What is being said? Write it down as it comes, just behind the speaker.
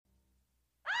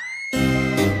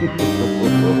Hello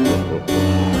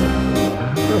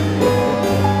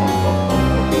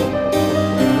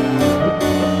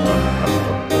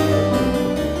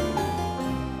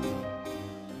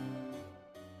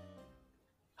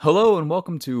and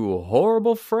welcome to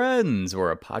Horrible Friends. We're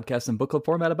a podcast and book club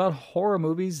format about horror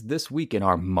movies. This week in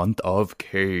our month of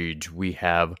Cage, we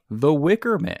have The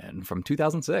Wicker Man from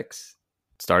 2006.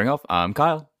 Starting off, I'm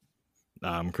Kyle.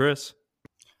 I'm Chris.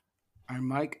 I'm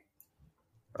Mike.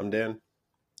 I'm Dan.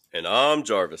 And I'm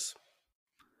Jarvis.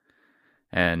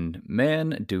 And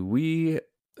man, do we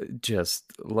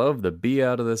just love the B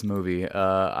out of this movie.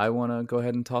 I want to go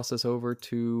ahead and toss this over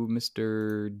to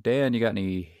Mr. Dan. You got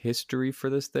any history for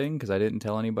this thing? Because I didn't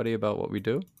tell anybody about what we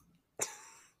do.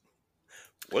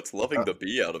 What's loving the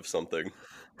bee out of something?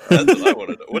 That's what I want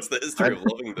to know. What's the history of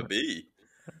loving the bee?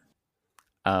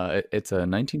 It's a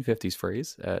 1950s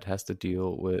phrase. It has to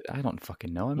deal with... I don't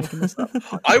fucking know. I'm making this up.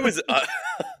 I was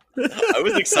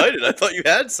excited. I thought you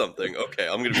had something. Okay,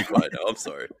 I'm going to be quiet now. I'm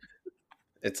sorry.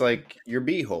 It's like your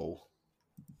beehole.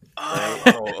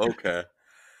 Oh, okay.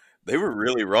 They were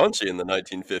really raunchy in the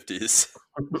 1950s.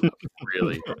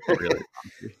 Really.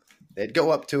 They'd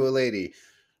go up to a lady,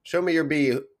 show me your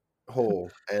beehole,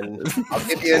 and I'll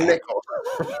give you a nickel.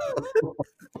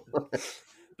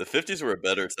 The 50s were a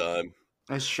better time.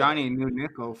 A shiny new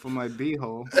nickel for my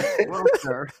beehole. Well,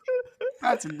 sir,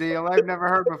 that's a deal I've never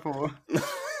heard before.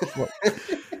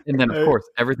 And then, of course,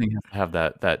 everything has to have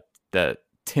that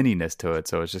tinniness to it,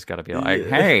 so it's just got to be like,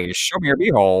 hey, show me your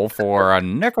beehole for a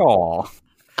nickel.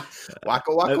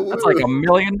 Waka waka. That's like $1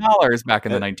 million back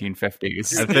in the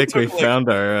 1950s. I think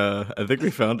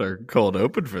we found our cold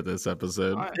open for this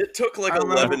episode. It took like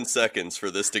 11 seconds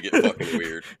for this to get fucking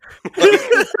weird.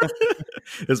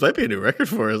 This might be a new record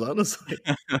for us, honestly.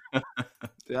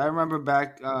 I remember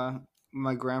back,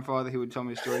 my grandfather, he would tell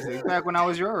me stories like, back when I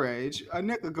was your age, a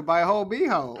nickel could buy a whole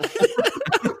beehole.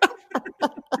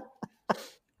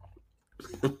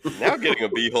 Now getting a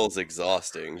beehole is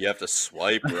exhausting. You have to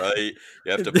swipe right.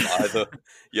 You have to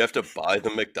buy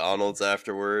the McDonald's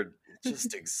afterward. It's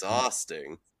just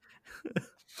exhausting.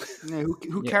 Yeah,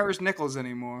 who carries nickels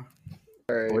anymore?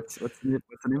 All right. What's the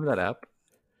name of that app?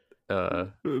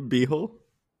 Beehole?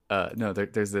 No,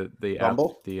 there's the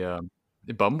Bumble? app,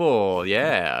 the Bumble.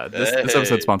 Yeah, this Hey.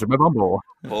 episode's sponsored by Bumble.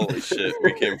 Holy shit,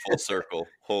 we came full circle.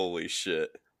 Holy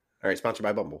shit. All right, sponsored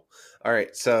by Bumble. All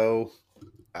right, so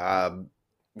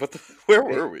Where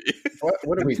were we?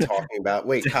 what are we talking about?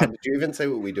 Wait, Kyle, did you even say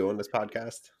what we do on this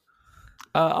podcast?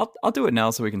 I'll do it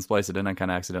now so we can splice it in. I kind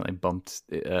of accidentally bumped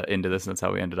into this, and that's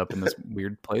how we ended up in this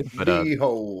weird place. But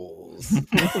Beeholes.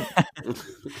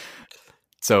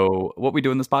 so what we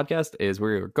do in this podcast is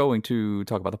we're going to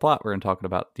talk about the plot. We're going to talk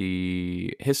about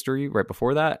the history right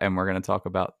before that, and we're going to talk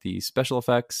about the special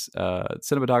effects,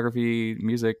 cinematography,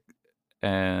 music,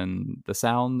 and the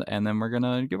sound, and then we're going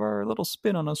to give our little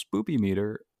spin on a spoopy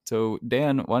meter. So,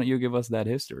 Dan, why don't you give us that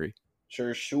history?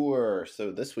 Sure.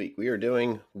 So this week we are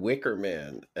doing Wicker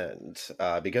Man, and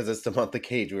because it's the month of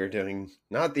Cage, we are doing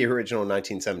not the original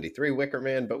 1973 Wicker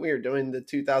Man, but we are doing the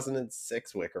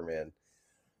 2006 Wicker Man.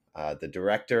 The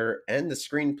director and the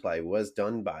screenplay was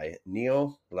done by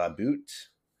Neil LaBute.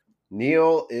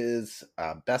 Neil is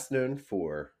best known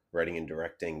for writing and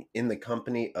directing In the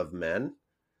Company of Men.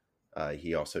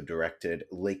 He also directed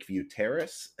Lakeview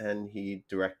Terrace, and he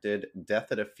directed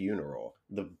Death at a Funeral.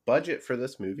 The budget for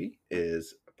this movie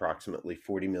is approximately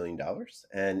 $40 million,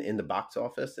 and in the box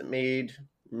office, it made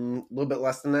a little bit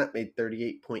less than that, made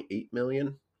 $38.8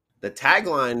 million. The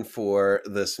tagline for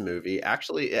this movie,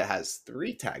 actually, it has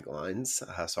 3 taglines,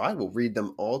 so I will read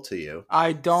them all to you.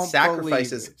 I don't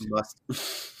Sacrifices believe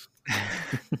must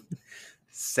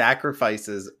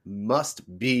Sacrifices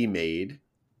must be made.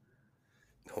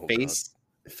 Oh,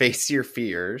 Face your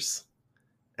fears,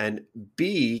 and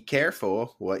be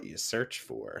careful what you search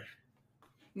for.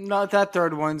 No, that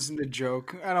third one's a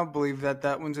joke. I don't believe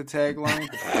that one's a tagline.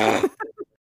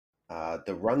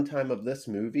 The runtime of this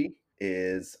movie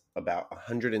is about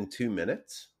 102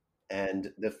 minutes,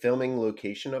 and the filming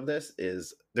location of this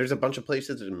is, there's a bunch of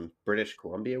places in British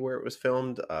Columbia where it was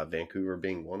filmed, Vancouver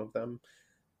being one of them,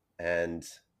 and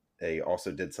they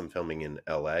also did some filming in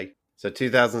LA. So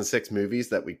 2006 movies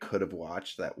that we could have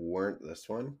watched that weren't this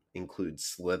one include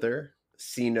Slither,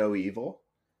 See No Evil,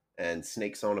 and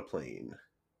Snakes on a Plane.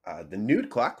 The Nude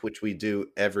Clock, which we do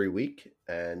every week,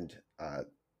 and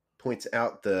points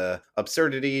out the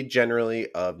absurdity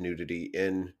generally of nudity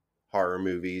in horror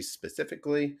movies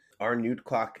specifically. Our Nude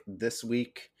Clock this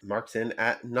week marks in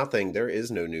at nothing. There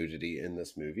is no nudity in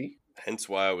this movie. Hence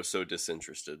why I was so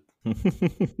disinterested.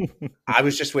 I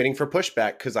was just waiting for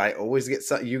pushback because I always get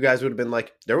you guys would have been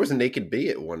like, there was a naked bee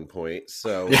at one point.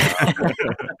 So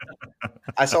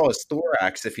I saw his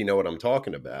thorax, if you know what I'm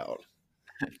talking about.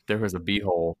 There was a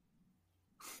beehole.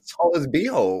 Saw his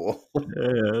beehole.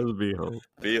 Yeah, it was a beehole.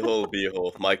 Beehole,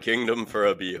 beehole, my kingdom for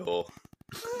a beehole.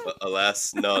 But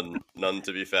alas, none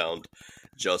to be found.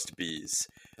 Just bees.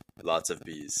 Lots of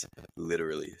bees.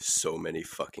 Literally, so many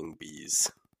fucking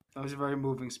bees. That was a very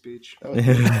moving speech.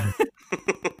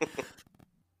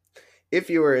 If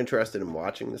you are interested in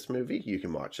watching this movie, you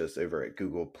can watch this over at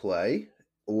Google Play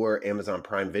or Amazon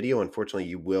Prime Video. Unfortunately,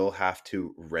 you will have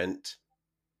to rent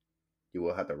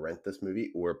this movie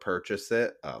or purchase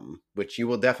it, which you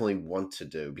will definitely want to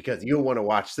do because you'll want to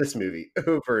watch this movie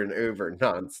over and over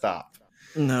nonstop.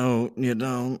 No, you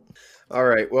don't. All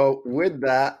right. Well, with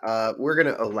that, we're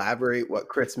going to elaborate what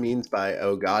Chris means by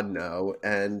 "Oh God, no,"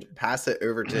 and pass it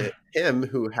over to him,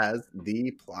 who has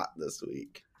the plot this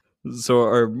week. So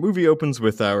our movie opens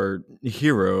with our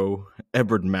hero,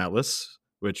 Edward Malice,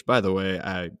 which, by the way,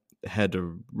 I had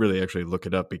to really actually look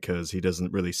it up because he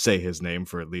doesn't really say his name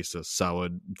for at least a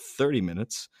solid 30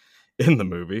 minutes in the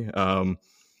movie.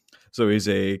 So he's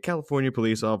a California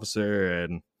police officer,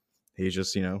 and he's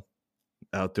just,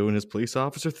 out doing his police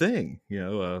officer thing,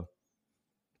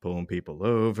 pulling people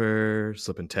over,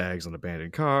 slipping tags on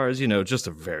abandoned cars, just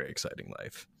a very exciting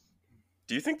life.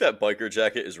 Do you think that biker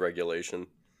jacket is regulation?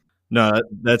 No,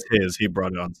 that's his. He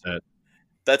brought it on set.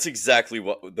 That's exactly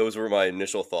those were my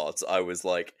initial thoughts. I was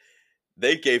like,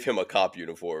 they gave him a cop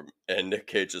uniform, and Nick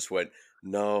Cage just went,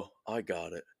 "No, I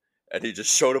got it," and he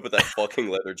just showed up with that fucking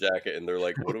leather jacket, and they're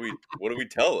like, "What do we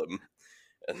tell him?"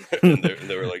 And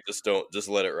they were like, just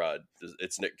let it ride.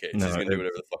 It's Nick Cage. No, he's gonna do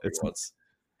whatever the fuck he wants.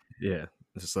 Yeah,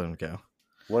 just let him go.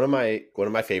 One of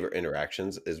my favorite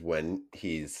interactions is when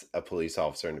he's a police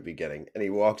officer in the beginning, and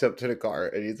he walks up to the car,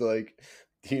 and he's like,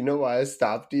 "Do you know why I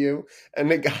stopped you?"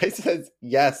 And the guy says,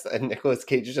 "Yes," and Nicolas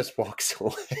Cage just walks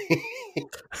away.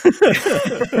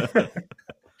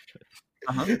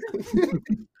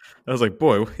 I was like,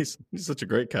 boy, he's such a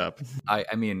great cop.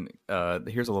 I mean,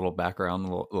 here's a little background, a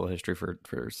little history for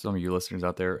some of you listeners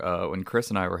out there. When Chris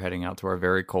and I were heading out to our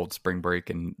very cold spring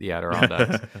break in the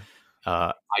Adirondacks,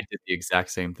 I did the exact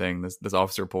same thing. This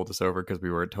officer pulled us over because we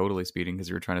were totally speeding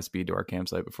because we were trying to speed to our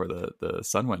campsite before the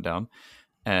sun went down.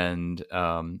 And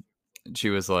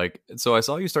she was like, "So I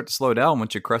saw you start to slow down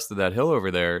once you crested that hill over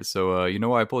there. So you know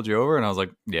why I pulled you over?" And I was like,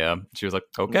 "Yeah." She was like,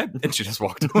 "Okay," and she just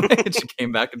walked away. And she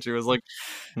came back and she was like,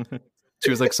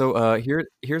 "So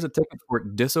here's a ticket for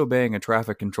disobeying a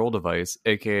traffic control device,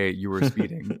 aka you were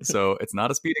speeding. So it's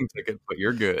not a speeding ticket, but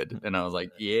you're good." And I was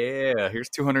like, "Yeah, here's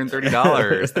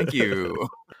 $230. Thank you."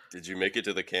 Did you make it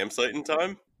to the campsite in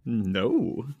time?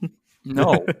 No.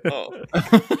 Oh.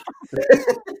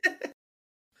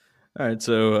 All right,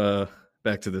 so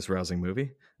back to this rousing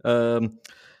movie.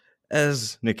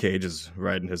 As Nick Cage is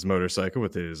riding his motorcycle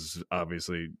with his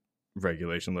obviously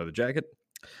regulation leather jacket,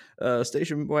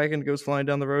 station wagon goes flying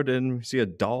down the road, and we see a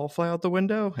doll fly out the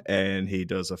window, and he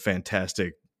does a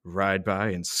fantastic ride by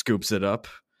and scoops it up.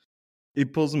 He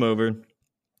pulls him over.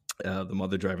 The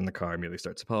mother driving the car immediately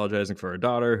starts apologizing for her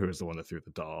daughter, who is the one that threw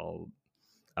the doll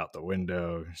out the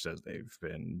window. She says they've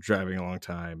been driving a long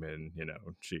time and,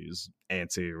 she's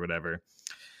antsy or whatever.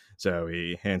 So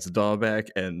he hands the doll back,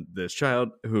 and this child,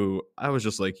 who I was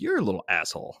just like, "You're a little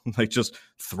asshole," like just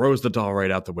throws the doll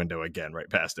right out the window again, right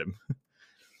past him.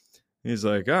 He's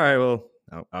like, "All right, well,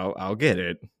 I'll get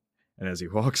it." And as he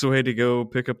walks away to go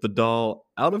pick up the doll,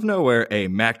 out of nowhere, a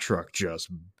Mack truck just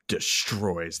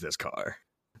destroys this car.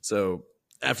 So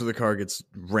after the car gets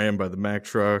rammed by the Mack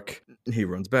truck, he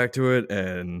runs back to it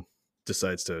and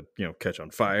decides to, catch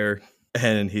on fire.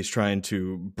 And he's trying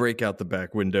to break out the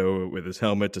back window with his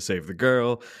helmet to save the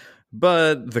girl.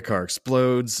 But the car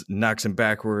explodes, knocks him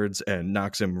backwards, and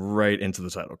knocks him right into the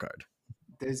title card.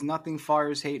 There's nothing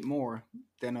fires hate more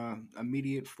than an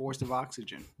immediate force of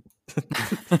oxygen.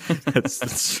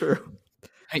 That's true.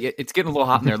 Hey, it's getting a little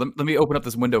hot in there. Let me open up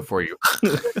this window for you.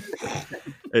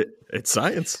 It's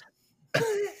science.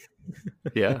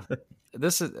 Yeah.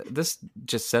 This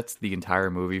just sets the entire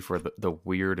movie for the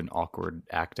weird and awkward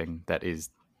acting that is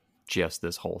just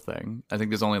this whole thing. I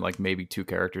think there's only like maybe two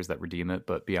characters that redeem it,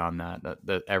 but beyond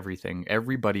that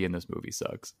everybody in this movie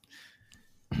sucks.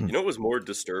 You know what was more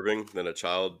disturbing than a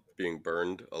child being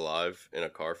burned alive in a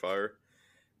car fire?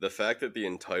 The fact that the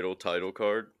entire title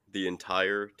card,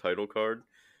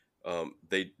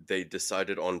 they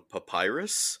decided on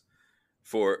papyrus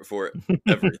for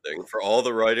everything, for all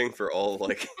the writing, for all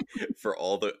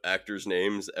the actors'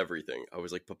 names, everything. I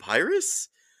was like, papyrus?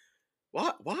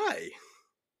 What? Why?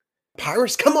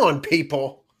 Pirates, come on,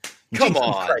 people. Come Jesus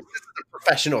on. Christ, this is a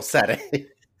professional setting.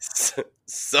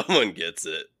 Someone gets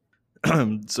it.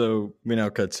 So we now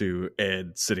cut to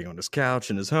Ed sitting on his couch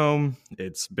in his home.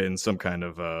 It's been some kind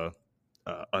of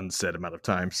unsaid amount of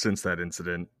time since that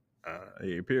incident.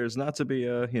 He appears not to be,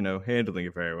 handling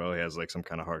it very well. He has like some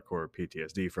kind of hardcore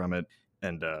PTSD from it.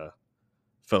 And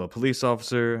fellow police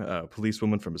officer,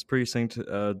 policewoman from his precinct,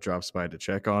 drops by to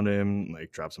check on him,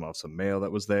 like drops him off some mail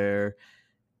that was there.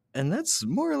 And that's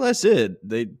more or less it.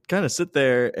 They kind of sit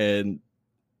there, and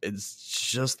it's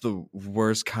just the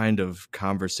worst kind of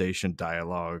conversation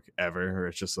dialogue ever. Where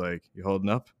it's just like, you holding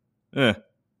up? Yeah,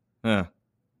 yeah,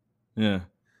 yeah,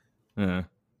 yeah.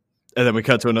 And then we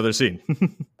cut to another scene.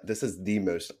 This is the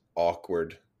most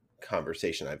awkward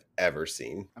conversation I've ever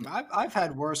seen. I mean, I've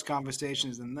had worse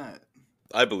conversations than that.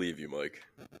 I believe you, Mike.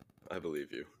 I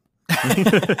believe you.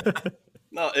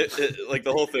 No, like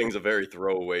the whole thing's a very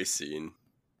throwaway scene.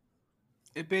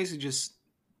 It basically just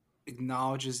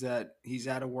acknowledges that he's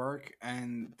out of work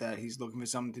and that he's looking for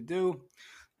something to do,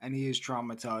 and he is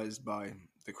traumatized by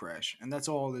the crash. And that's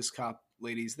all this cop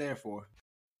lady's there for.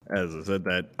 As I said,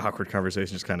 that awkward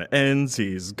conversation just kind of ends.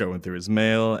 He's going through his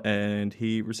mail, and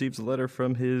he receives a letter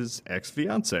from his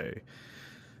ex-fiance,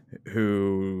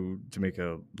 who, to make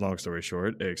a long story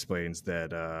short, explains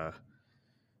that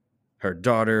her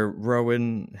daughter,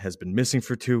 Rowan, has been missing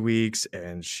for 2 weeks,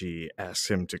 and she asks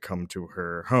him to come to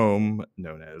her home,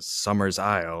 known as Summer's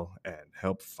Isle, and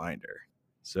help find her.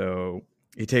 So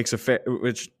he takes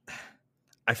which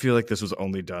I feel like this was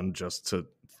only done just to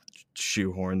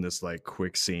shoehorn this like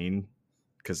quick scene,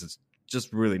 because it's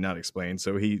just really not explained.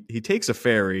 So he takes a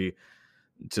ferry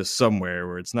to somewhere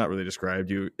where it's not really described.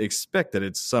 You expect that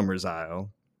it's Summer's Isle,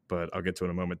 but I'll get to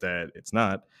in a moment that it's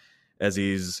not. As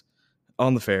he's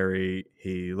on the ferry,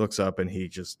 he looks up and he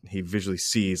visually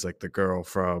sees like the girl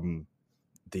from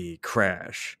the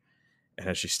crash. And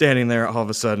as she's standing there, all of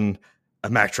a sudden a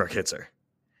Mack truck hits her.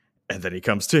 And then he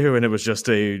comes to, and it was just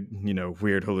a,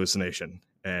 weird hallucination.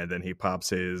 And then he pops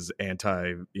his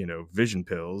vision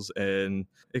pills, and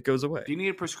it goes away. Do you need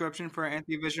a prescription for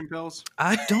anti-vision pills?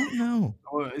 I don't know.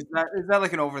 Or is that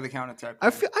like an over-the-counter type? I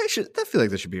feel like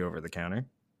this should be over the counter.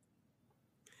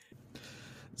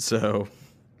 So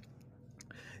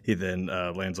he then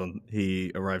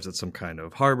he arrives at some kind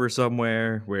of harbor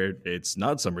somewhere where it's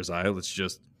not Summer's Isle. It's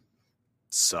just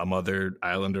some other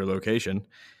island or location.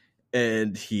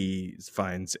 And he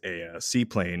finds a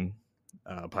seaplane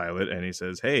pilot, and he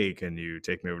says, "Hey, can you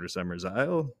take me over to Summer's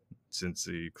Isle?" Since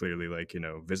he clearly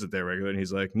visit there regularly. And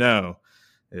he's like, "No,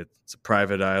 it's a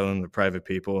private island, with private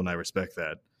people, and I respect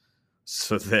that."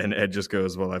 So then Ed just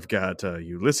goes, "Well, I've got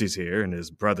Ulysses here and his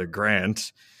brother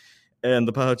Grant." And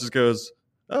the pilot just goes,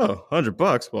 "Oh,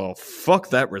 $100? Well, fuck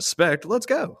that respect. Let's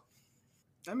go."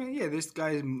 I mean, yeah, this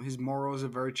guy, his morals are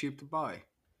very cheap to buy.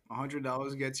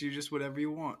 $100 gets you just whatever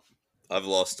you want. I've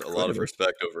lost a lot of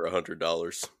respect over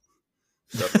 $100.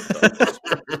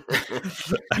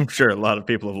 I'm sure a lot of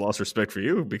people have lost respect for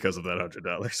you because of that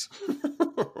 $100.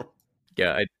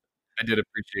 Yeah, I did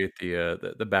appreciate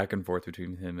the back and forth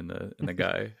between him and the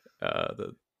guy.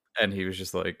 And he was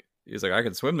just like, I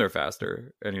could swim there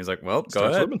faster, and he was like, "Well, go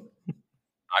ahead." Swimming.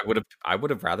 I would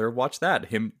have rather watched that,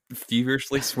 him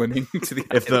feverishly swimming to the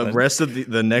if island. The rest of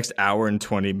the next hour and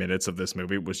 20 minutes of this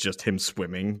movie was just him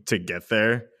swimming to get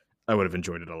there, I would have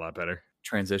enjoyed it a lot better.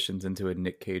 Transitions into a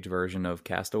Nick Cage version of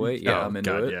Castaway. Yeah, I'm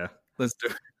into it. Yeah, let's do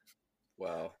it.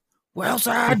 Wow. Well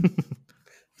said.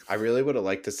 I really would have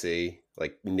liked to see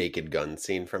like Naked Gun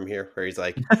scene from here, where he's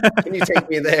like, "Can you take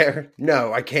me there?"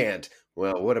 "No, I can't."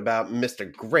 "Well, what about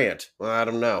Mr. Grant?" "Well, I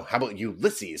don't know." "How about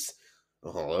Ulysses?"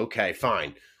 "Oh, okay,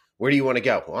 fine. Where do you want to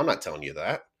go?" "Well, I'm not telling you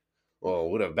that." "Well,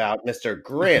 what about Mr.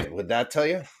 Grant? Would that tell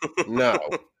you?" "No."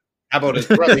 "How about his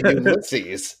brother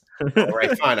Ulysses?" "All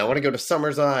right, fine. I want to go to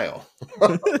Summer's Isle."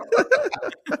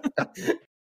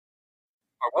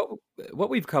 What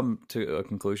we've come to a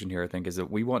conclusion here, I think, is that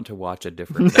we want to watch a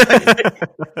different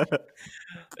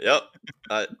Yep.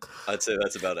 I'd say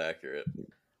that's about accurate.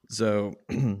 So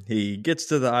he gets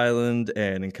to the island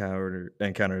and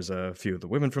encounters a few of the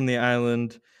women from the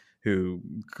island who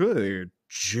clearly are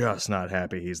just not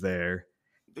happy he's there.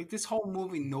 Like this whole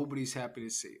movie, nobody's happy to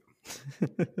see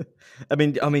him. I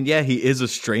mean, yeah, he is a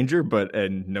stranger,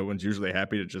 and no one's usually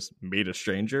happy to just meet a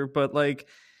stranger, but like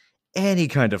any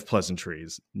kind of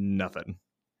pleasantries, nothing.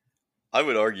 I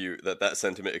would argue that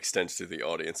sentiment extends to the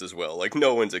audience as well. Like,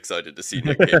 no one's excited to see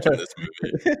Nick Cage in this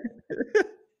movie.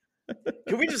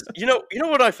 Can we just, you know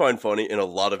what I find funny in a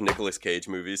lot of Nicolas Cage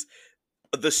movies?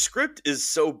 The script is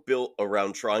so built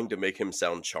around trying to make him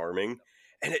sound charming,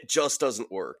 and it just doesn't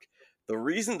work. The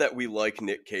reason that we like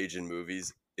Nick Cage in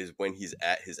movies is when he's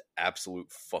at his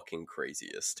absolute fucking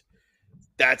craziest.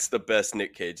 That's the best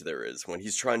Nick Cage there is, when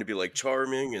he's trying to be like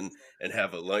charming and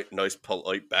have a nice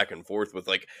polite back and forth with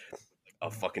like a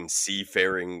fucking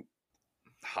seafaring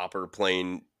hopper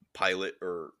plane pilot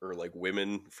or like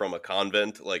women from a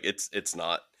convent. Like it's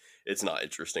not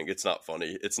interesting, it's not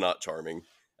funny, it's not charming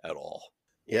at all.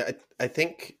 Yeah, I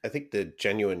think the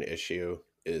genuine issue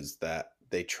is that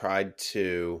they tried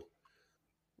to,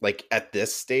 like, at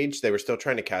this stage, they were still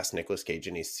trying to cast Nicolas Cage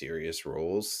in these serious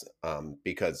roles,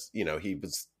 because, you know, he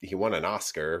won an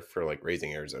Oscar for like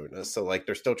Raising Arizona, so like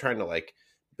they're still trying to like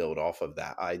build off of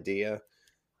that idea,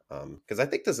 because I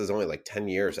think this is only like 10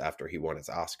 years after he won his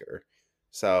Oscar,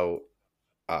 so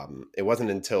it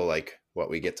wasn't until like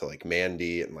we get to like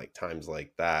Mandy and like times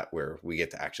like that where we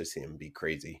get to actually see him be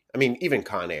crazy. I mean, even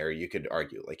Con Air, you could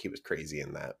argue like he was crazy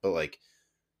in that, but like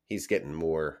he's getting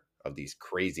more of these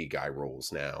crazy guy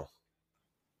roles now.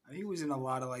 He was in a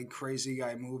lot of like crazy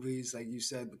guy movies, like you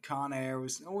said. Con Air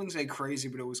was, I wouldn't say crazy,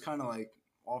 but it was kind of like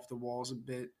off the walls a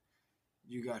bit.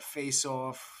 You got Face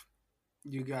Off.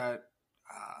 You got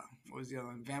what was the other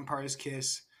one? Vampire's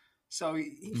Kiss. So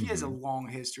he has a long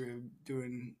history of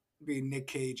being Nick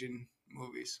Cage in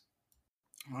movies.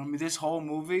 I mean, this whole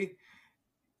movie,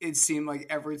 it seemed like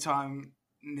every time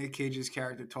Nick Cage's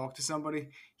character talked to somebody,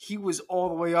 he was all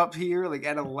the way up here, like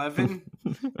at 11,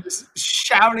 just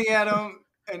shouting at him,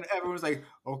 and everyone's like,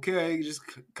 okay, just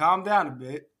calm down a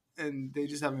bit. And they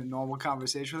just have a normal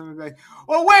conversation with him, like,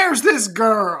 well, where's this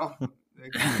girl?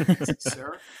 Like,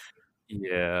 sir?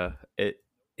 Yeah,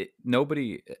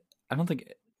 nobody. I don't think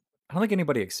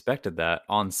anybody expected that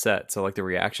on set. So like the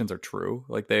reactions are true.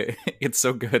 Like it's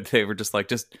so good. They were just like,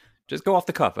 just go off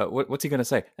the cuff. What's he gonna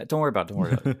say? Don't worry about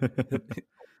it.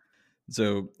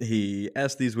 So he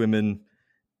asked these women,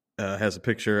 has a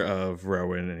picture of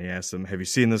Rowan, and he asked them, have you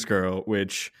seen this girl?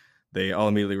 Which they all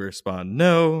immediately respond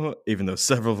no, even though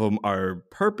several of them are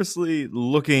purposely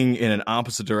looking in an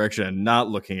opposite direction and not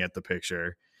looking at the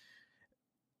picture.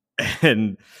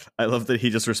 And I love that he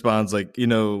just responds like, you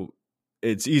know,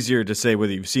 it's easier to say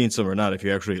whether you've seen some or not if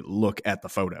you actually look at the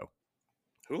photo.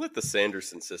 Who let the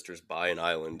Sanderson sisters buy an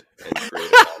island and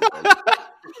create a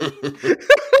continent?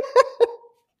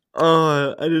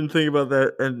 Oh, I didn't think about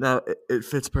that, and now it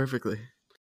fits perfectly.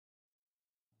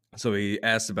 So he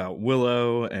asked about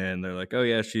Willow, and they're like, oh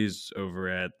yeah, she's over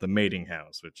at the Mating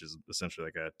House, which is essentially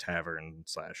like a tavern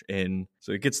 / inn.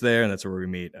 So he gets there, and that's where we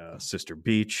meet Sister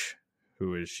Beach,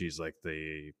 she's like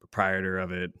the proprietor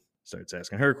of it. Starts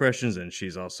asking her questions, and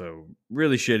she's also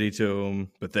really shitty to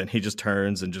him. But then he just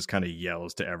turns and just kind of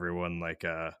yells to everyone like,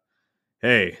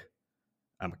 hey,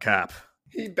 I'm a cop.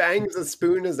 He bangs a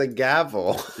spoon as a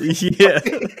gavel. Yeah.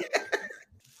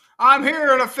 I'm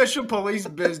here in official police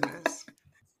business.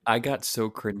 I got so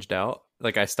cringed out.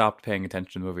 Like I stopped paying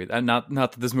attention to the movie. And not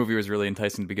that this movie was really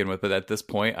enticing to begin with, but at this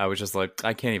point I was just like,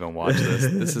 I can't even watch this.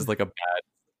 This is like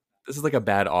a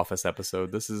bad Office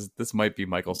episode. This might be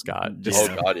Michael Scott.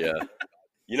 Oh god, yeah.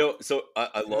 You know, so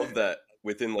I love that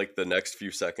within like the next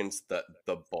few seconds that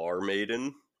the bar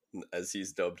maiden, as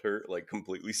he's dubbed her, like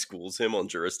completely schools him on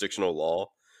jurisdictional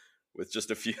law with just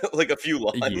a few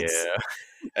lines. Yeah.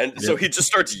 And so he just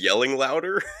starts yelling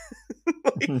louder.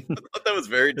 Like, I thought that was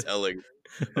very telling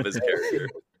of his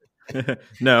character.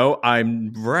 No,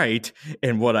 I'm right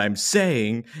in what I'm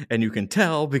saying, and you can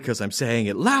tell because I'm saying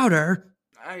it louder.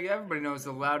 Everybody knows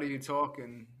the louder you talk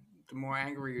and the more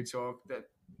angry you talk, that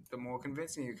the more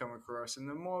convincing you come across, and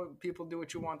the more people do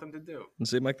what you want them to do.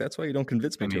 See, Mike, that's why you don't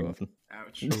convince me too often.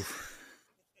 Ouch.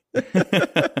 Maybe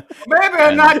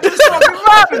I'm not just talking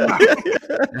loud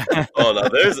enough. Oh,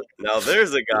 now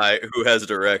there's a guy who has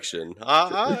direction.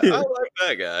 I like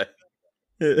that guy.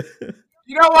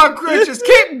 You know what, Chris? Just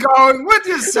keep going with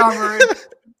your summary.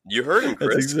 You heard him,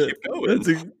 Chris. Keep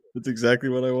going. That's exactly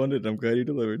what I wanted. I'm glad you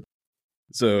delivered.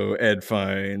 So Ed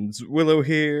finds Willow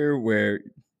here, where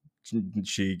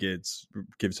she gives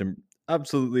him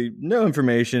absolutely no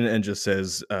information and just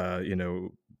says,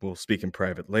 we'll speak in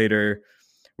private later,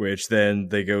 which then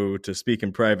they go to speak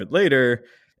in private later.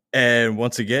 And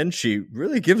once again, she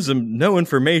really gives him no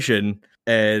information.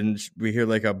 And we hear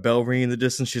like a bell ring in the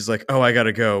distance. She's like, oh, I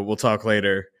gotta go. We'll talk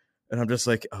later. And I'm just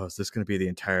like, oh, is this going to be the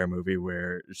entire movie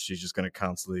where she's just going to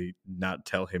constantly not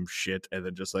tell him shit and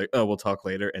then just like, oh, we'll talk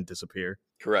later and disappear?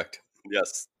 Correct.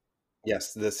 Yes.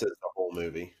 Yes, this is the whole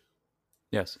movie.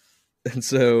 Yes. And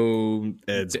so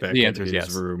Ed's back in his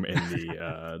yes. room in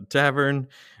the tavern,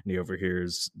 and he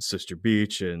overhears Sister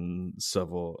Beach and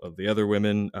several of the other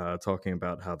women talking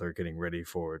about how they're getting ready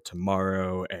for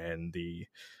tomorrow and the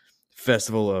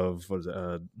festival of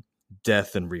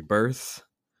Death and Rebirth.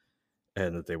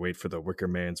 and that they wait for the Wicker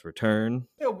Man's return.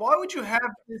 Yeah, why would you have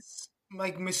this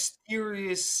like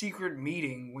mysterious secret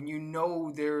meeting when you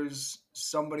know there's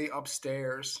somebody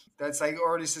upstairs that's like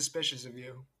already suspicious of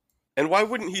you? And why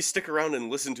wouldn't he stick around and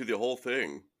listen to the whole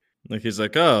thing? Like he's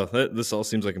like, oh, this all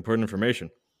seems like important information.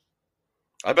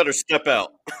 I better step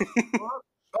out.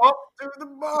 Up to the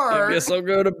bar. I guess I'll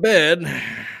go to bed.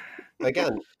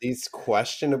 Again, these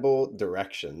questionable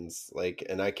directions, like,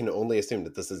 and I can only assume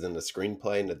that this is in the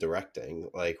screenplay and the directing.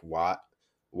 Like, why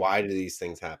do these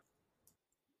things happen?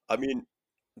 I mean,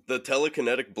 the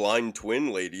telekinetic blind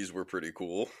twin ladies were pretty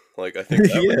cool. Like, I think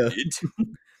that was neat.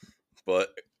 But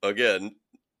again,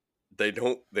 they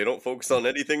don't focus on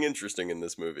anything interesting in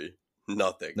this movie.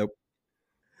 Nothing. Nope.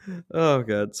 Oh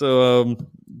god. So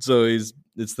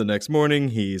it's the next morning,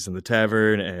 he's in the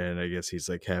tavern, and I guess he's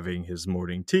like having his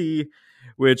morning tea,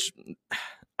 which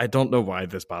I don't know why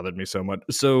this bothered me so much.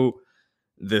 So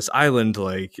this island,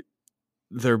 like,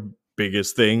 their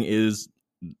biggest thing is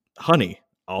honey,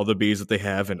 all the bees that they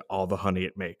have and all the honey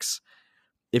it makes.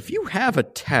 If you have a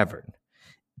tavern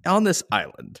on this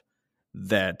island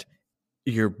that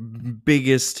your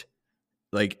biggest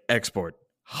like export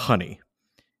honey,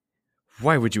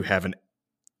 why would you have an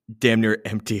damn near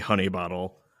empty honey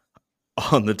bottle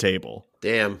on the table?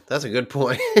 Damn, that's a good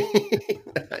point. I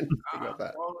didn't think about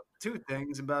that. Well, two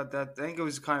things about that. I think it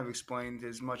was kind of explained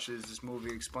as much as this movie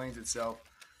explains itself.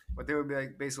 But they would be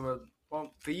like, basically,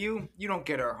 well, for you, you don't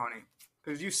get our honey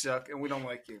because you suck and we don't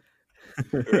like you.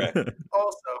 Correct.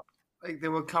 Also, like they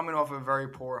were coming off a very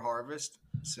poor harvest,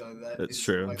 so That's is,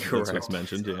 true. like, That's what's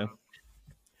mentioned, yeah.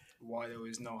 Why there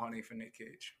was no honey for Nick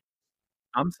Cage.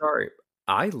 I'm sorry.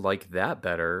 I like that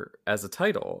better as a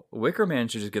title. Wicker Man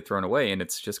should just get thrown away, and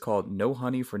it's just called No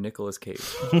Honey for Nicolas Cage.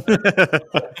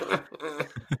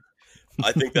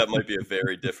 I think that might be a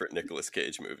very different Nicolas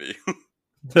Cage movie.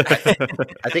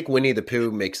 I think Winnie the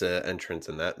Pooh makes an entrance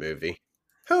in that movie.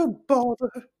 Oh, bother.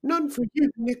 None for you,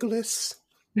 Nicholas.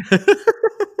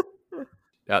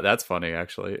 Yeah, that's funny,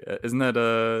 actually. Isn't that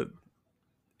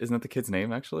the kid's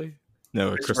name, actually?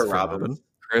 No, Christopher Robin.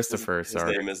 Christopher, His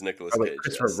sorry. name is Nicolas Oh, wait, Cage.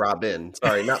 Christopher Yes. Robin.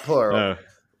 Sorry, not plural. Oh,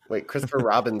 Wait, Christopher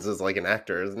Robbins is like an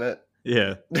actor, isn't it?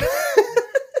 yeah.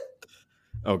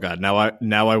 Oh god, now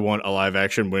I want a live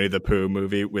action Winnie the Pooh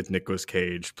movie with Nicolas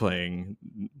Cage playing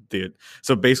the.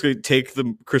 So basically, take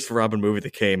the Christopher Robin movie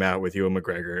that came out with Ewan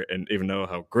McGregor, and even though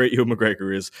how great Ewan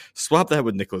McGregor is, swap that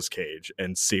with Nicolas Cage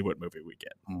and see what movie we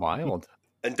get. Wild.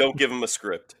 And don't give him a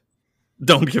script.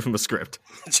 Don't give him a script.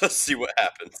 Just see what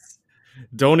happens.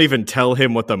 Don't even tell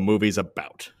him what the movie's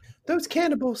about. Those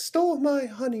cannibals stole my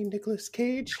honey, Nicolas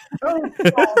Cage. Oh,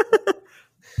 God.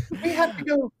 We have to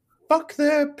go fuck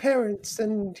their parents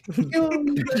and kill them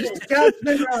and gouge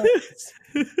their eyes.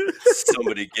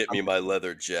 Somebody get me my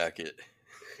leather jacket.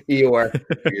 Eeyore,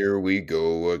 here we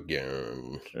go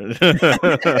again.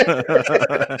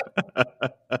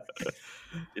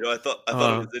 You know, I thought it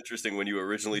was interesting when you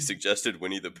originally suggested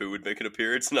Winnie the Pooh would make an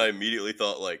appearance, and I immediately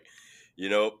thought, like, you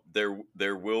know,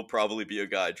 there will probably be a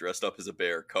guy dressed up as a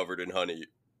bear covered in honey,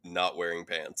 not wearing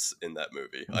pants in that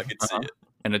movie. I could see it.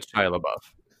 And it's Shia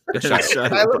LaBeouf.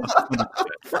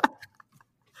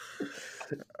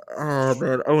 Oh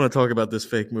man, I want to talk about this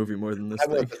fake movie more than this I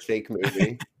thing. love the fake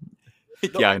movie.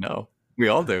 Yeah, I know. We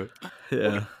all do.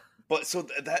 Yeah. But so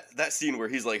that scene where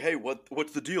he's like, "Hey,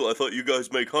 what's the deal? I thought you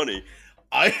guys make honey."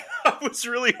 I was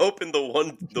really hoping the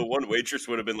one waitress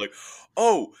would have been like,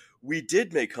 "Oh, we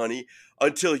did make honey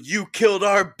until you killed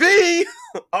our bee,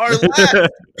 our last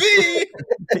bee."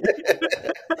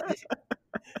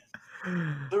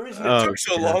 The reason it took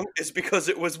so long is because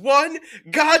it was one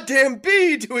goddamn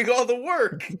bee doing all the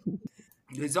work.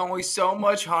 There's only so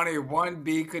much honey one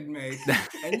bee could make,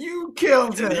 and you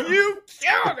killed him. You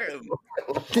killed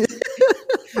him.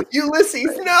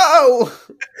 Ulysses, no!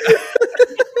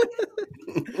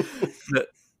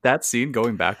 That scene,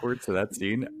 going backwards to that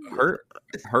scene, her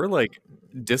like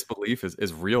disbelief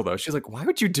is real though. She's like, "Why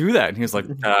would you do that?" And he's like,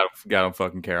 "I don't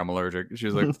fucking care. I'm allergic."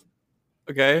 She's like,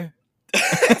 "Okay."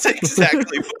 That's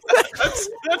exactly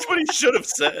that's what he should have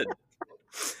said.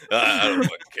 I don't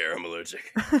fucking care. I'm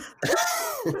allergic.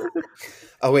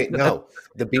 Oh wait, no.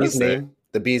 The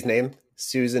bee's name,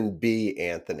 Susan B.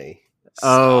 Anthony.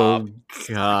 Oh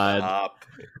God. Stop.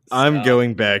 I'm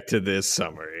going back to this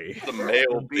summary. The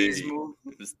male Bee's, bee.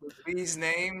 the bee's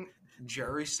name,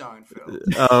 Jerry Seinfeld.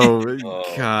 Oh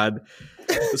God.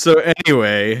 So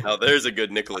anyway, Now there's a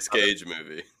good Nicolas Cage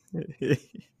movie.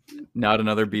 Not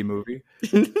another B movie.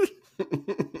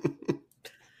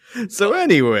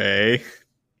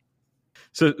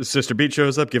 So Sister Beat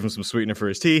shows up, give him some sweetener for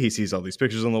his tea. He sees all these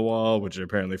pictures on the wall, which are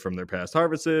apparently from their past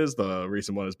harvests. The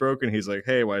recent one is broken. He's like,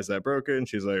 hey, why is that broken?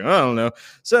 She's like, I don't know.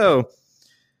 So,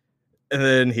 and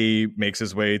then he makes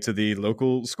his way to the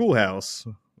local schoolhouse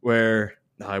where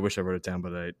I wish I wrote it down,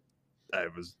 but I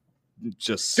was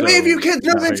just Do so any of you kids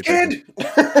know not this paying kid?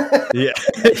 attention. Yeah.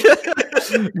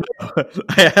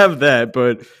 I have that,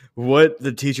 but what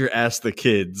the teacher asked the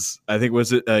kids, I think,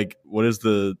 was it like, what is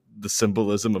the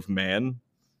symbolism of man?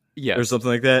 Yes. Or something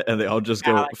like that, and they all just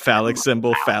go phallic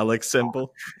symbol.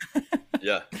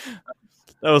 Yeah.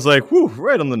 I was like, whew,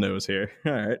 right on the nose here.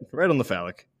 All right, right on the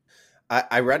phallic.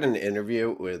 I read an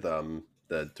interview with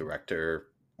the director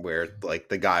where like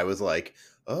the guy was like,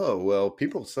 oh well,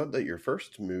 people said that your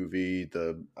first movie,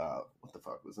 the what the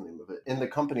fuck was the name of it, In the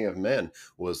Company of Men,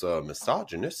 was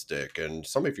misogynistic, and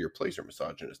some of your plays are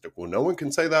misogynistic. Well, no one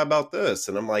can say that about this.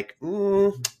 And I'm like,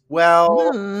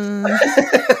 well,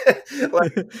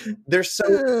 like, they're so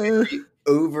very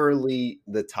overly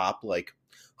the top, like,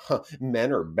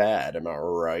 men are bad, am I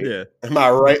right? Yeah. Am I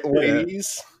right,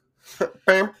 ladies?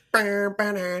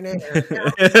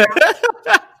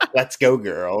 Let's go,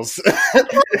 girls.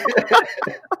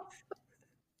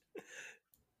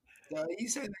 You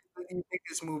said that you think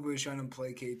this movie was trying to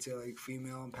placate to like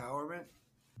female empowerment.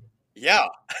 Yeah.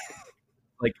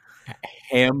 Like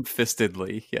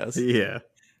ham-fistedly, yes. Yeah.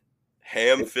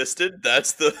 Ham-fisted?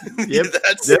 That's the Yep.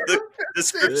 the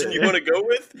description you want to go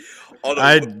with on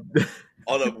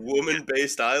a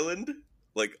woman-based island?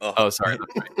 Like, Oh, sorry.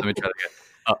 Let me try that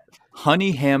again.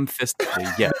 Honey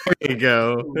ham-fistedly, yes. There you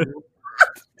go.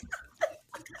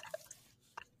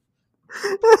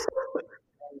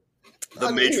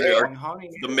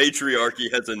 The matriarchy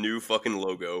has a new fucking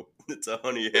logo. It's a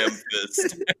honey ham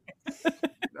fist.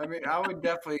 I mean, I would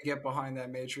definitely get behind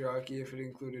that matriarchy if it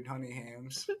included honey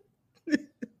hams.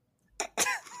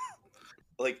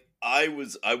 Like, I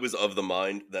was of the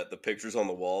mind that the pictures on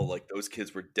the wall, like, those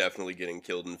kids were definitely getting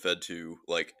killed and fed to,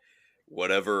 like,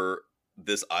 whatever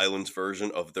this island's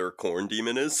version of their corn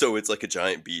demon is. So it's like a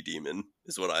giant bee demon,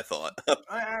 is what I thought.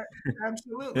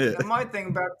 Absolutely. Yeah. And my thing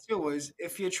about it too is,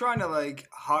 if you're trying to like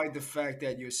hide the fact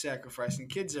that you're sacrificing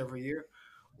kids every year,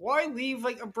 why leave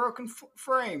like a broken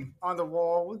frame on the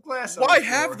wall with glass? Why on the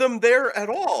have floor? them there at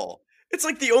all? It's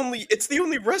like the only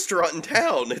restaurant in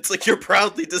town. It's like you're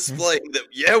proudly displaying that,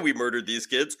 yeah, we murdered these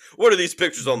kids. What are these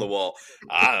pictures on the wall?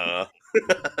 I don't know.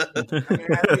 I mean,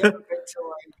 have you ever been to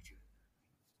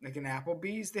like an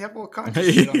Applebee's? They have all kinds of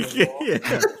shit on the wall.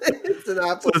 It's an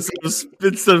apple. So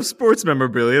instead of sports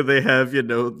memorabilia, they have,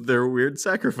 their weird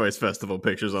sacrifice festival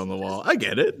pictures on the wall. I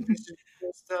get it.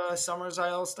 It's Summer's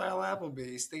Isle style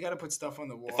Applebee's. They got to put stuff on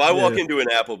the wall. If I walk into an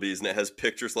Applebee's and it has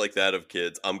pictures like that of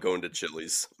kids, I'm going to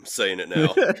Chili's. I'm saying it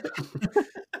now.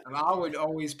 And I would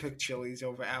always pick Chili's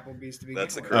over Applebee's to begin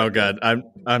That's the with. Oh God,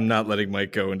 I'm not letting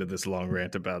Mike go into this long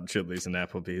rant about Chili's and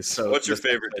Applebee's. So What's your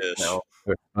favorite dish? No.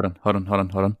 Wait, hold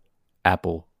on.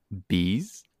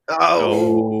 Applebee's?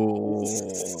 Oh.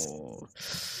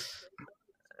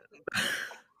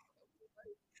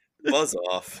 Buzz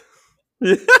off.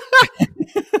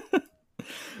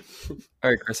 All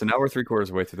right, Chris, so now we're 3/4 of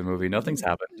the way through the movie. Nothing's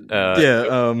happened.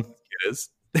 Yeah, It is.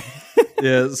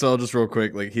 yeah. So I'll just real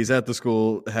quick. Like, he's at the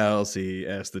schoolhouse. He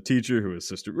asks the teacher, who is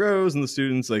Sister Rose, and the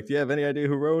students, like, "Do you have any idea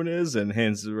who Rowan is?" And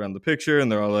hands around the picture,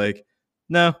 and they're all like,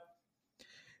 "No."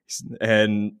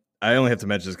 And I only have to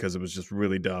mention this because it was just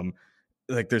really dumb.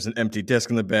 Like, there's an empty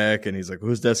desk in the back, and he's like,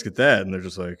 "Whose desk is that?" And they're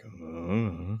just like,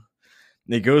 And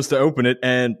he goes to open it,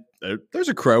 and there's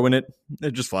a crow in it.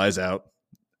 It just flies out,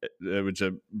 which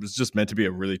was just meant to be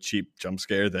a really cheap jump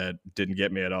scare that didn't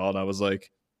get me at all. And I was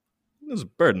like, there's a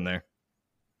bird in there.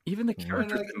 Even the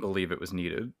characters didn't believe it was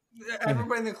needed.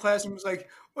 Everybody in the classroom was like,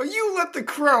 "Well, you let the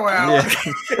crow out."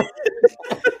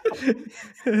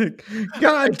 Yeah.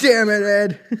 God damn it,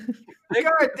 Ed.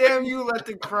 God damn, you let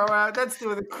the crow out. That's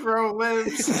where the crow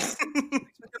lives.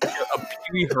 A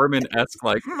Pee Wee Herman-esque,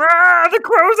 like, the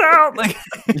crow's out! Like,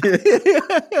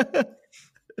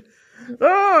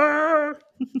 Ah!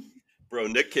 Bro,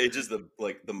 Nick Cage is the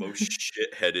most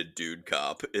shit-headed dude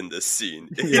cop in this scene.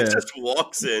 He Yeah. just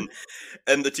walks in,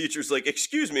 and the teacher's like,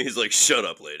 "Excuse me." He's like, "Shut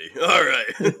up, lady. All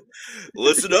right.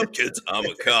 Listen up, kids. I'm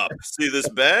a cop. See this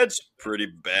badge? Pretty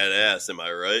badass, am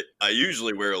I right? I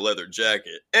usually wear a leather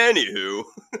jacket. Anywho."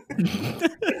 Do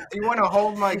you want to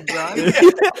hold my gun?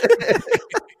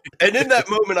 And in that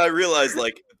moment, I realized,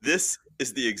 like, this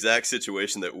is the exact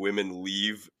situation that women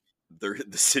leave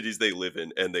the cities they live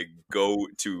in, and they go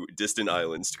to distant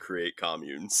islands to create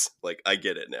communes. Like, I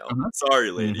get it now.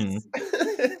 Sorry, ladies.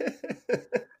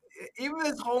 even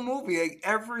this whole movie, like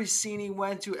every scene he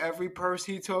went to, every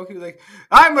person he talked to, like,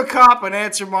 I'm a cop and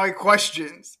answer my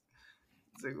questions.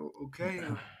 It's like, okay,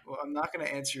 well, I'm not going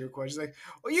to answer your questions. Like,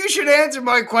 well, you should answer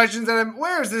my questions. And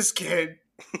where's this kid?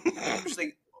 Just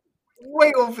like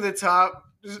way over the top,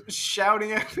 just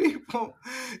shouting at people,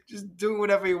 just doing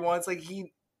whatever he wants. Like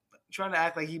he trying to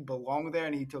act like he belonged there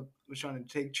and was trying to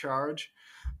take charge.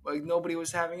 But like nobody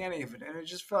was having any of it. And it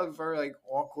just felt very like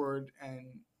awkward and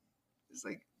it's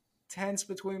like tense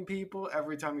between people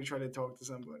every time you try to talk to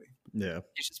somebody. Yeah.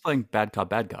 He's just playing bad cop,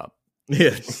 bad cop.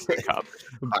 Yes. Good cop.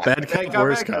 Bad cop,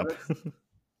 worst cop.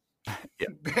 Yeah.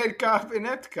 Bad cop,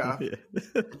 inept cop. Yeah.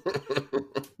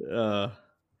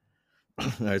 All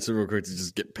right, so real quick to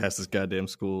just get past this goddamn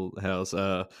schoolhouse.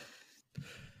 So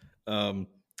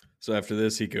after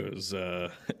this, he goes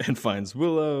and finds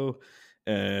Willow,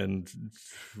 and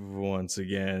once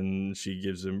again, she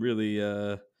gives him really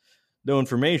no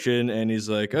information, and he's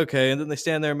like, okay, and then they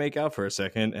stand there and make out for a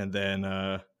second, and then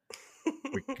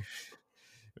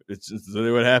it's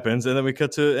literally what happens, and then we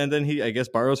cut to, and then he, I guess,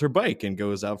 borrows her bike and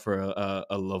goes out for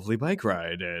a lovely bike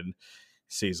ride, and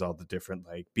sees all the different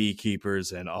like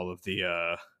beekeepers and all of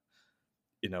the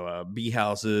bee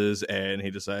houses, and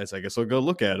he decides, I guess I'll go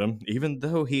look at them, even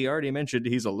though he already mentioned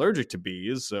he's allergic to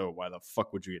bees, so why the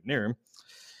fuck would you get near him?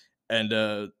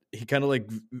 And he kind of like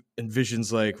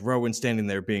envisions like Rowan standing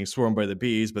there being swarmed by the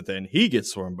bees, but then he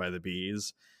gets swarmed by the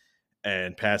bees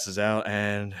and passes out,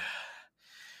 and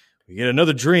we get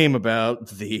another dream about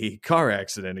the car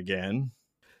accident again.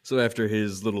 So after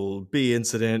his little bee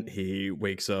incident, he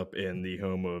wakes up in the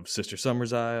home of Sister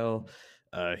Summersisle.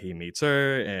 He meets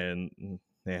her, and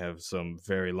they have some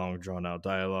very long, drawn-out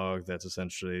dialogue that's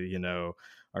essentially,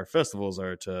 our festivals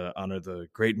are to honor the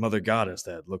great mother goddess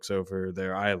that looks over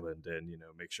their island and,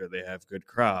 make sure they have good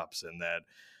crops, and that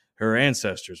her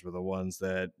ancestors were the ones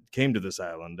that came to this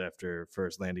island after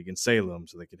first landing in Salem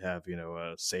so they could have,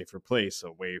 a safer place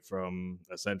away from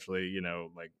essentially,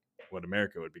 like what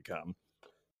America would become.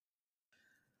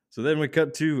 So then we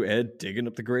cut to Ed digging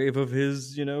up the grave of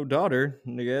his, daughter,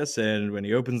 I guess. And when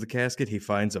he opens the casket, he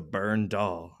finds a burned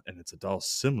doll. And it's a doll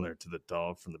similar to the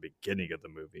doll from the beginning of the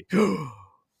movie.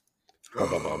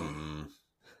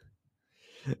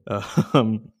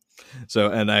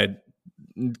 And I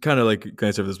kind of like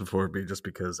glanced over this before, just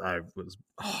because I was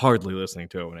hardly listening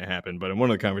to it when it happened. But in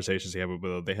one of the conversations he had with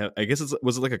Willow, they have, I guess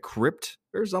was it like a crypt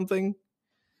or something?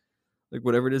 Like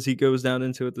whatever it is he goes down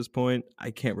into at this point.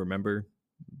 I can't remember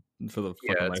for the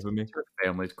fucking life of me. Her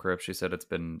family's crypt. She said it's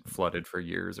been flooded for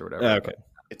years or whatever. Okay.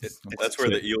 That's where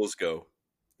the eels go.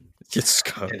 It's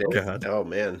God. Oh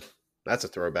man, that's a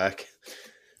throwback.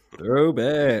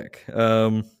 Throwback.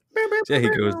 So he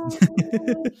goes.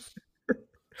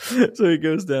 So he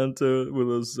goes down to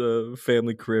Willow's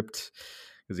family crypt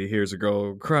because he hears a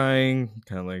girl crying,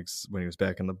 kind of like when he was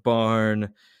back in the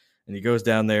barn. And he goes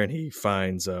down there and he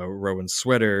finds Rowan's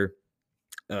sweater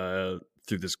through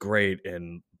this grate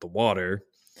in the water.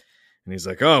 And he's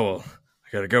like, oh, well,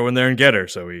 I got to go in there and get her.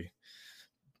 So he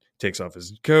takes off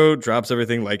his coat, drops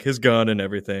everything, like his gun and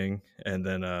everything. And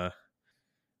then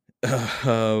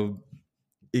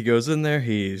he goes in there.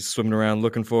 He's swimming around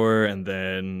looking for her. And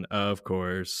then, of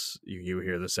course, you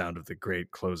hear the sound of the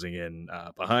grate closing in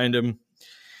behind him.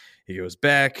 He goes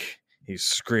back. He's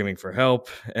screaming for help.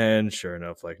 And sure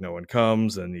enough, like no one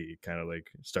comes. And he kind of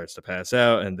like starts to pass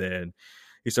out. And then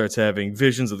he starts having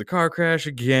visions of the car crash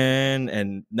again.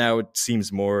 And now it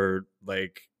seems more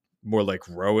like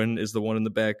Rowan is the one in the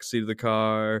back seat of the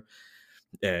car.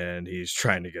 And he's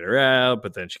trying to get her out,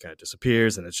 but then she kind of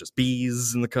disappears, and it's just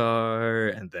bees in the car.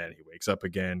 And then he wakes up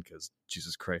again because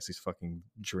Jesus Christ, these fucking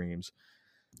dreams.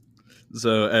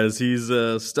 So as he's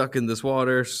stuck in this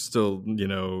water, still,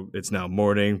 it's now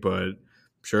morning, but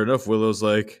sure enough, Willow's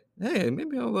like, hey,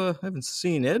 maybe I haven't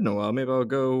seen Ed in a while. Maybe I'll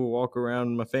go walk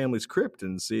around my family's crypt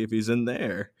and see if he's in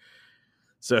there.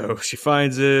 So she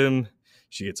finds him,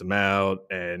 she gets him out,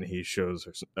 and he shows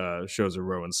her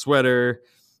Rowan's sweater.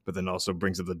 But then also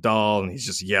brings up the doll, and he's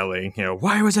just yelling,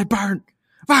 why was it burnt?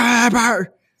 Why was it burnt?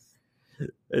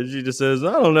 And she just says,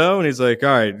 I don't know. And he's like, all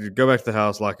right, go back to the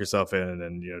house, lock yourself in, and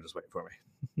then, just wait for me.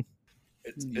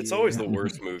 It's always the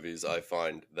worst movies, I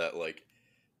find, that, like,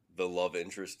 the love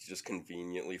interest just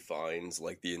conveniently finds,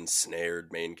 like, the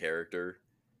ensnared main character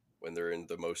when they're in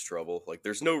the most trouble. Like,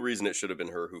 there's no reason it should have been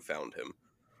her who found him,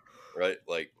 right?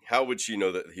 Like, how would she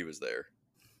know that he was there?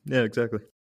 Yeah, exactly.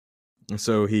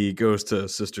 So he goes to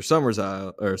Sister Summer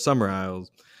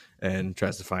Isles and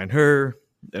tries to find her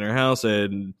in her house.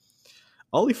 And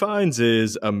all he finds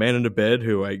is a man in a bed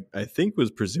who I think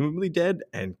was presumably dead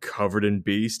and covered in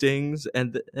bee stings,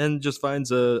 and just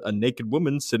finds a naked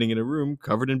woman sitting in a room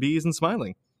covered in bees and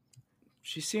smiling.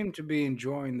 She seemed to be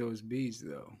enjoying those bees,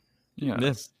 though.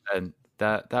 Yes. And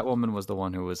that woman was the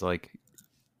one who was like,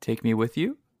 "Take me with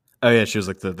you." Oh yeah, she was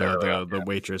like the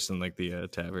waitress in like the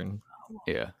tavern.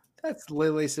 Yeah. That's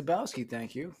Lily Sabowski,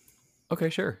 thank you. Okay,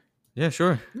 sure. Yeah,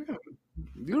 sure. You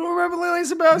don't remember Lily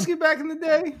Sabowski back in the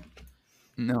day?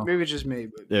 No. Maybe it's just me,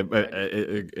 but Yeah, but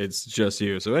it's just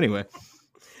you. So anyway,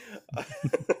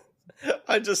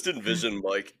 I just envision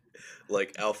Mike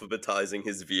like alphabetizing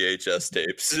his VHS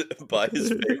tapes by his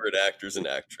favorite actors and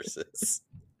actresses.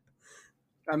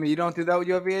 I mean, you don't do that with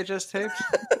your VHS tapes?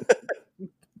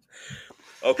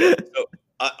 Okay, so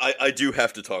I do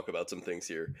have to talk about some things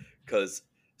here because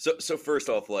so first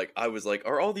off, like I was like,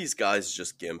 are all these guys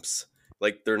just gimps?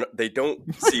 Like they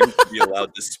don't seem to be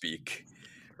allowed to speak,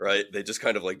 right? They just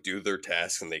kind of like do their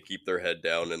tasks and they keep their head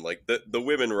down, and like the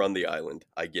women run the island.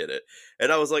 I get it,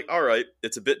 and I was like, all right,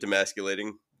 it's a bit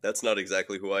demasculating. That's not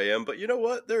exactly who I am, but you know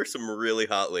what? There are some really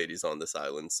hot ladies on this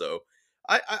island, so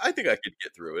I think I could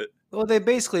get through it. Well, they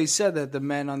basically said that the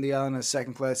men on the island are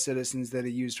second-class citizens that are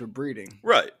used for breeding.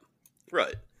 Right.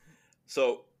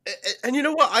 So, and you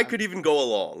know what? I could even go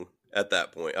along at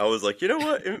that point. I was like, you know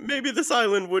what? Maybe this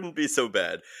island wouldn't be so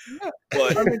bad. Yeah.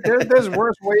 But I mean, there's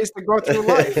worse ways to go through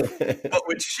life.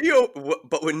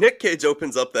 but when Nick Cage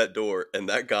opens up that door and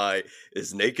that guy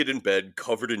is naked in bed,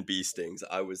 covered in bee stings,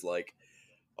 I was like,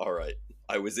 all right,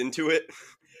 I was into it.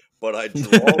 But I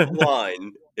draw the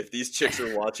line if these chicks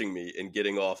are watching me and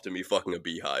getting off to me fucking a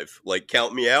beehive. Like,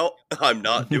 count me out. I'm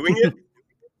not doing it.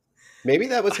 Maybe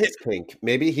that was his kink.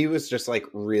 Maybe he was just like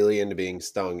really into being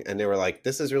stung, and they were like,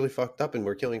 "This is really fucked up, and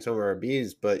we're killing some of our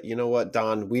bees." But you know what,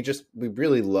 Don? We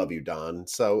really love you, Don.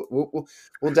 So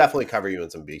we'll definitely cover you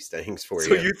in some bee stings for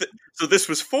you. So this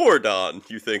was for Don.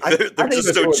 You think I they're think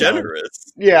just it was so for Don.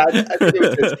 generous? Yeah, I think it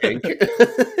was his kink.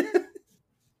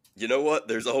 You know what?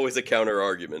 There's always a counter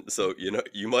argument. So you know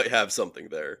you might have something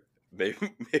there.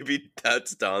 Maybe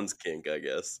that's Don's kink, I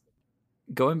guess.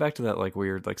 Going back to that like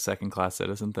weird like second class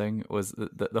citizen thing was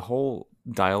the whole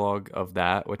dialogue of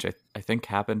that, which I think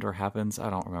happened or happens. I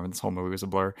don't remember. This whole movie was a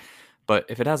blur. But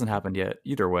if it hasn't happened yet,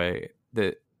 either way,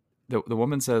 the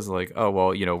woman says like, "Oh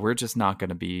well, you know, we're just not going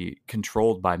to be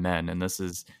controlled by men, and this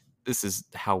is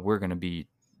how we're going to be,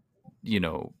 you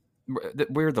know,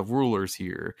 we're the rulers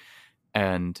here."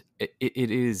 And it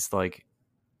is like,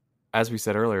 as we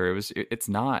said earlier, it's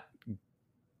not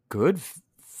good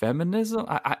feminism.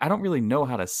 I don't really know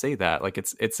how to say that. Like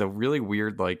it's a really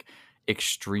weird like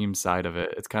extreme side of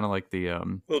it. It's kind of like the a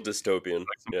little dystopian.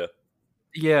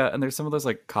 yeah. And there's some of those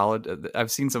like college.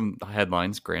 I've seen some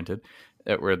headlines, granted,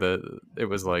 where it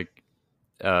was like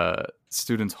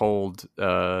students hold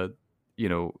you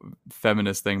know,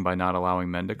 feminist thing by not allowing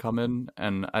men to come in,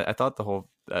 and I thought the whole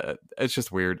it's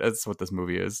just weird. That's what this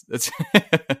movie is. It's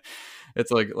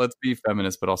it's like, let's be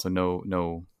feminist, but also no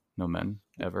men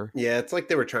ever. Yeah, it's like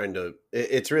they were trying to.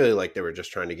 It's really like they were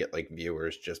just trying to get like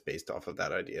viewers just based off of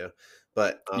that idea.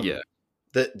 But Yeah.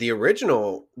 the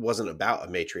original wasn't about a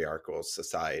matriarchal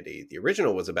society. The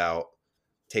original was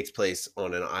takes place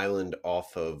on an island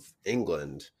off of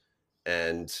England,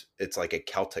 and it's like a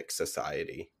Celtic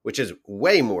society, which is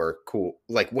way more cool,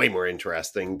 like way more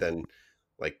interesting than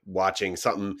like watching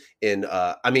something in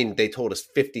I mean, they told us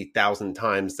 50,000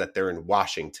 times that they're in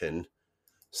Washington.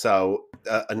 So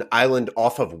an island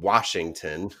off of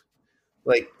Washington,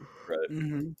 like, Right.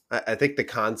 Mm-hmm. I think the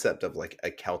concept of like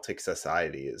a Celtic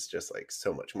society is just like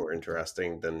so much more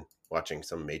interesting than watching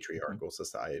some matriarchal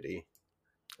society.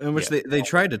 In which Yeah. they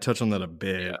tried to touch on that a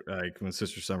bit, like when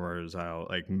Sister Summers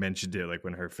like mentioned it, like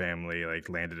when her family like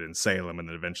landed in Salem and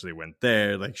then eventually went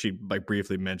there. Like she like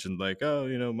briefly mentioned like, oh,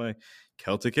 you know, my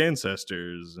Celtic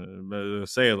ancestors,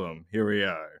 Salem. Here we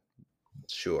are.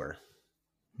 Sure.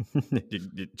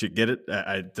 Did you get it?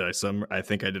 I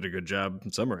think I did a good job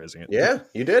summarizing it. Yeah,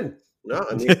 you did. No,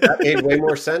 I mean, that made way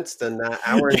more sense than that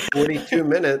hour and 42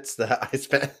 minutes that I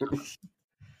spent.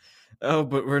 Oh,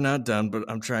 but we're not done, but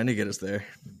I'm trying to get us there.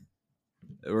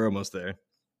 We're almost there.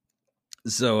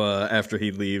 So after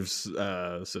he leaves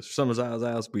Sister Summer's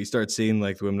house, we start seeing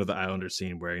like the women of the island are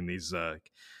seen wearing these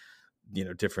you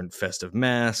know, different festive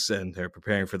masks, and they're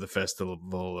preparing for the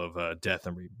festival of death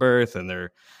and rebirth, and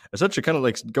they're essentially kind of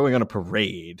like going on a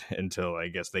parade until I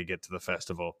guess they get to the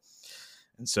festival.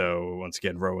 And so once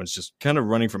again, Rowan's just kind of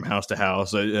running from house to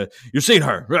house. You've seen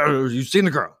her. You've seen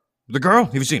the girl. The girl?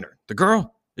 Have you seen her? The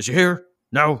girl? Is she here?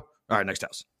 No? All right, next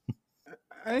house.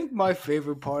 I think my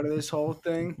favorite part of this whole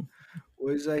thing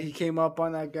was he came up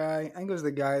on that guy. I think it was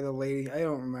the guy, the lady. I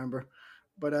don't remember.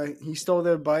 But he stole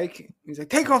their bike. He's like,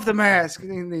 take off the mask. And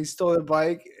then he stole their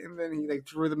bike. And then he like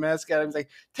threw the mask at him. He's like,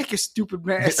 take your stupid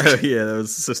mask. Oh, yeah, that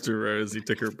was Sister Rose. He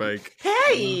took her bike.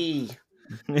 Hey,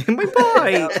 My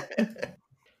boy.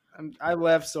 I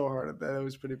laughed so hard at that. It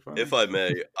was pretty funny. If I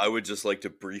may, I would just like to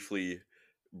briefly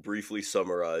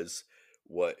summarize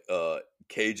what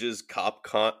Cage's cop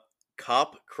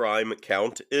crime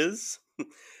count is.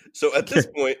 So at this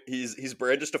point, he's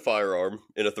brandished a firearm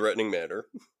in a threatening manner.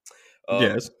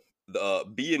 Yes. The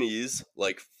B&Es,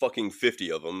 like fucking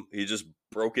 50 of them. He just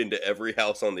broke into every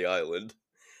house on the island.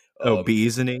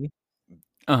 Bees and E.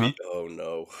 Oh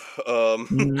no.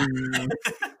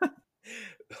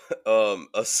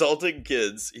 Assaulting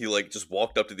kids. He like just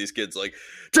walked up to these kids like,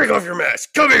 take off your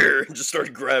mask, come here, and just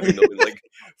started grabbing them and like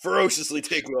ferociously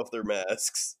taking off their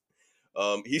masks.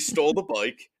 He stole the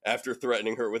bike after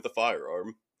threatening her with a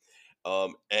firearm.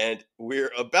 And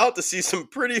we're about to see some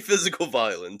pretty physical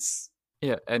violence.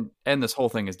 Yeah, and this whole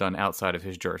thing is done outside of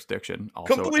his jurisdiction.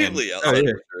 Also, Completely outside of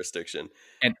his jurisdiction.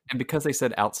 And because they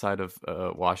said outside of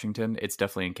Washington, it's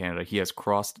definitely in Canada. He has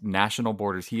crossed national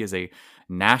borders. He is a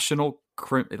national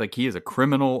he is a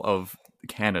criminal of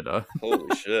Canada.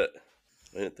 Holy shit!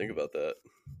 I didn't think about that.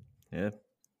 Yeah,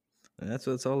 that's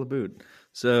what it's all about.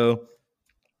 So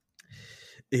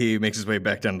he makes his way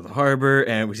back down to the harbor,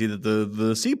 and we see that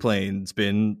the seaplane's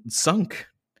been sunk.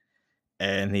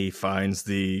 And he finds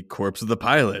the corpse of the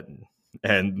pilot.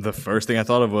 And the first thing I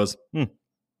thought of was,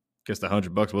 guess the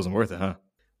 $100 wasn't worth it, huh?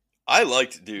 I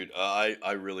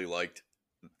really liked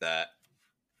that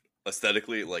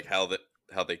aesthetically, like how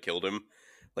they killed him.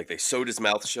 Like they sewed his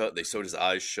mouth shut, they sewed his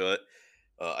eyes shut.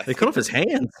 They cut off his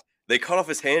hands. They cut off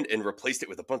his hand and replaced it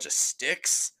with a bunch of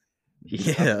sticks.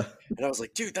 Yeah. And I was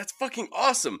like, dude, that's fucking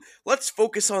awesome. Let's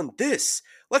focus on this.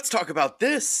 Let's talk about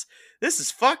this. This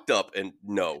is fucked up. And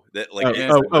no, that like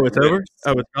it's over. Oh,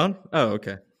 it's gone. Oh,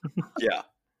 okay. Yeah.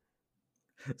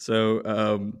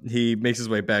 So he makes his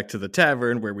way back to the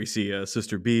tavern where we see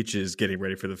Sister Beach is getting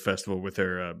ready for the festival with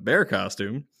her bear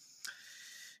costume,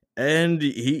 and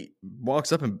he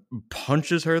walks up and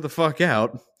punches her the fuck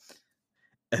out,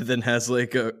 and then has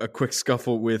like a quick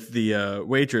scuffle with the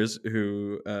waitress,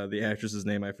 who the actress's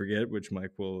name I forget, which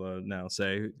Mike will now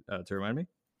say to remind me.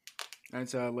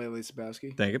 That's Layla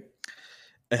Sabowski. Thank you.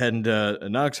 And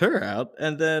knocks her out,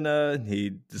 and then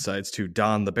he decides to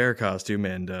don the bear costume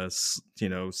and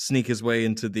sneak his way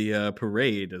into the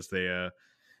parade as they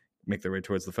make their way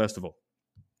towards the festival.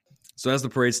 So as the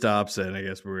parade stops, and I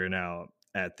guess we're now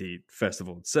at the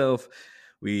festival itself,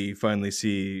 we finally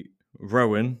see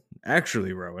Rowan,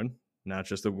 actually Rowan, not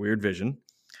just a weird vision.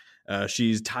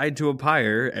 She's tied to a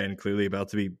pyre and clearly about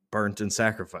to be burnt and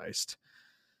sacrificed.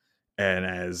 And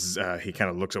as he kind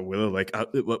of looks at Willow like,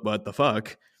 what the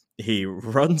fuck? He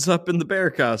runs up in the bear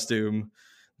costume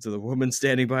to the woman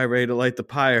standing by ready to light the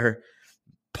pyre,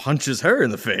 punches her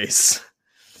in the face,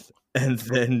 and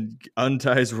then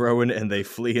unties Rowan and they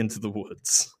flee into the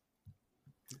woods.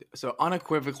 So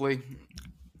unequivocally,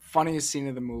 funniest scene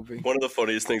of the movie. One of the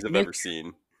funniest things I've ever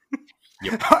seen.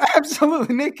 Yep.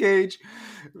 Absolutely. Nick Cage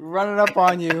running up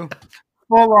on you,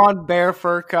 full on bear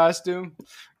fur costume,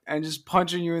 and just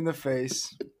punching you in the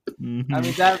face. Mm-hmm. I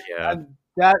mean,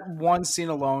 that one scene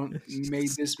alone made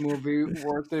this movie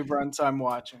worth the runtime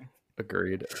watching.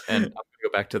 Agreed. And I'm gonna go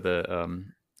back to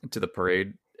the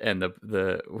parade, and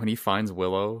the when he finds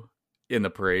Willow in the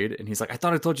parade, and he's like, I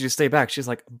thought I told you to stay back. She's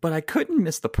like, but I couldn't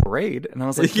miss the parade. And I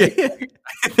was like, yeah.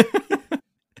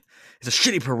 It's a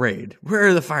shitty parade. Where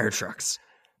are the fire trucks?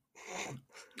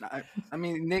 I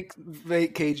mean, Nick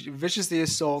Cage viciously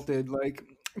assaulted like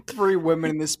 3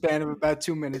 women in the span of about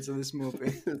 2 minutes of this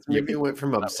movie. Maybe it went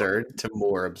from absurd to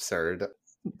more absurd.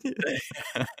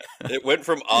 It went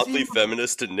from oddly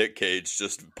feminist to Nick Cage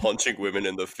just punching women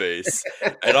in the face.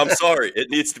 And I'm sorry,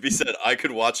 it needs to be said, I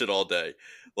could watch it all day.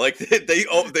 Like they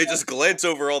just glance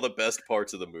over all the best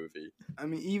parts of the movie. I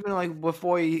mean, even like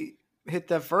before he hit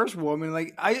that first woman,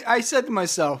 like I said to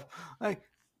myself, like,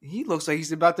 he looks like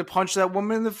he's about to punch that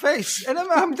woman in the face, and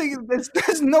I'm thinking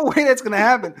there's no way that's gonna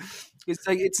happen. It's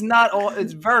like it's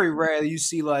very rare that you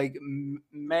see like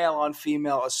male on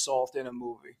female assault in a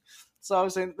movie. So I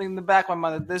was thinking in the back of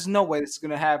my mind, there's no way this is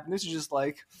gonna happen. This is just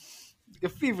like a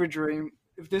fever dream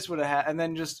if this would have happened, and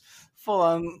then just full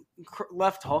on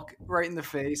left hook right in the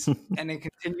face, and it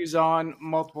continues on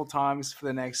multiple times for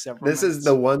the next several minutes. This is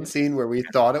the one scene where we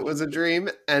thought it was a dream,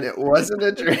 and it wasn't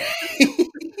a dream.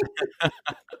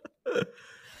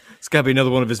 It's got to be another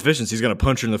one of his visions. He's going to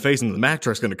punch her in the face, and the Mack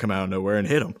truck's going to come out of nowhere and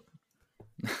hit him.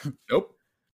 Nope.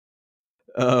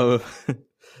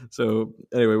 So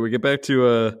anyway, we get back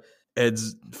to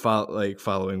Ed's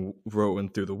following Rowan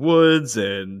through the woods,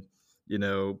 and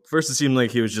first it seemed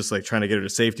like he was just like trying to get her to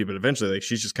safety, but eventually like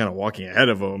she's just kind of walking ahead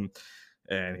of him,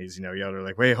 and he's yelling at her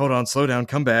like, "Wait, hold on, slow down,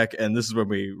 come back." And this is when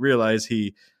we realize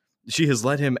she has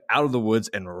led him out of the woods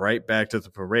and right back to the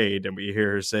parade, and we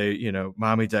hear her say,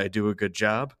 "Mommy, did I do a good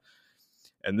job?"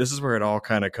 And this is where it all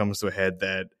kind of comes to a head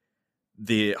that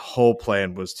the whole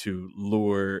plan was to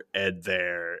lure Ed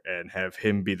there and have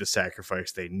him be the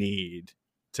sacrifice they need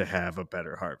to have a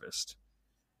better harvest.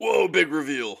 Whoa, big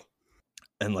reveal.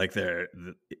 And like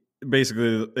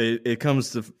basically it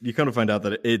comes to, you come to find out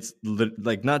that it's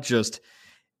like not just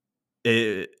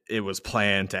it was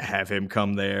planned to have him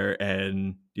come there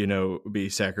and be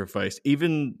sacrificed.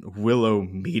 Even Willow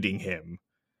meeting him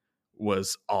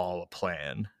was all a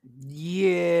plan.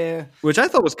 Yeah. Which I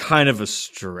thought was kind of a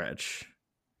stretch.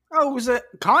 Oh, it was a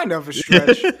kind of a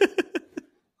stretch.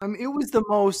 I mean, it was the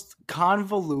most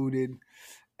convoluted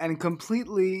and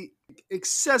completely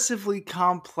excessively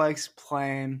complex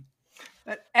plan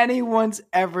that anyone's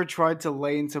ever tried to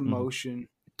lay into motion.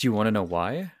 Do you want to know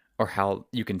why? Or how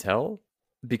you can tell?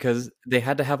 Because they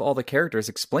had to have all the characters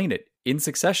explain it in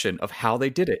succession of how they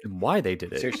did it and why they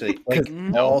did it. Seriously, like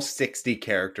all 60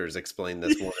 characters explain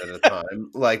this one at a time.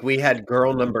 Like we had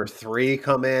girl number 3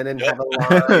 come in and have a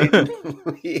line.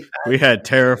 We had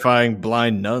terrifying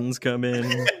blind nuns come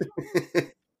in.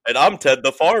 And I'm Ted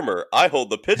the farmer. I hold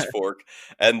the pitchfork.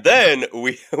 And then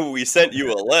we sent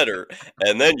you a letter,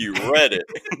 and then you read it.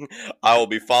 I will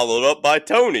be followed up by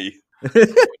Tony.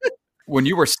 When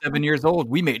you were 7 years old,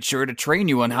 we made sure to train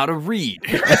you on how to read.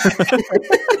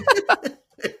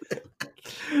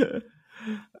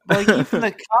 Like even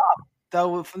the cop,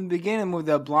 that from the beginning with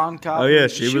the blonde cop. Oh yeah,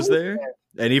 she was there.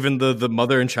 And even the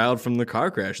mother and child from the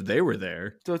car crash, they were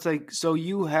there. So it's like, so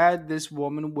you had this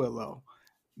woman, Willow,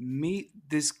 meet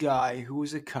this guy who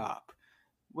was a cop,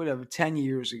 10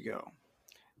 years ago.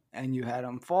 And you had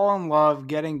him fall in love,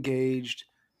 get engaged,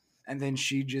 and then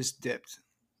she just dipped.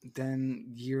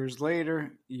 Then years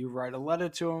later, you write a letter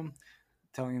to him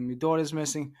telling him your daughter's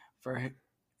missing, for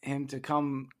him to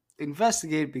come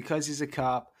investigate because he's a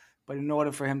cop. But in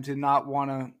order for him to not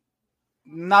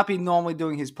be normally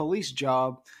doing his police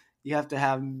job, you have to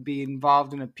have him be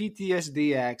involved in a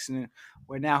PTSD accident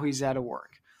where now he's out of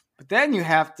work. But then you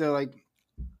have to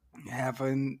have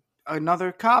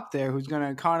another cop there who's going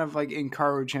to kind of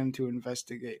encourage him to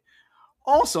investigate.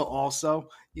 Also,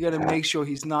 you got to make sure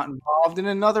he's not involved in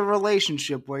another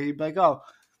relationship where you'd be like, oh,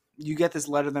 you get this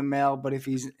letter in the mail, but if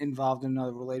he's involved in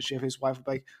another relationship, his wife would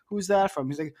be like, who's that from?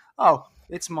 He's like, oh,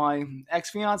 it's my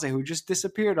ex-fiance who just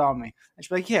disappeared on me. And she'd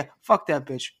be like, yeah, fuck that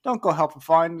bitch. Don't go help her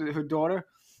find her daughter.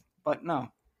 But no.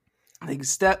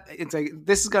 It's like,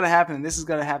 this is going to happen, and this is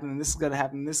going to happen, and this is going to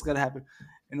happen, and this is going to happen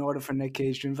in order for Nick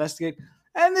Cage to investigate.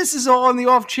 And this is all on the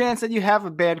off chance that you have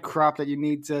a bad crop that you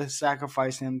need to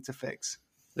sacrifice him to fix.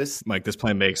 Mike, this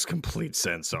plan makes complete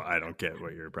sense, so I don't get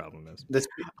what your problem is.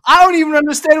 I don't even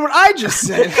understand what I just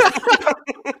said.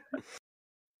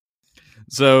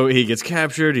 So he gets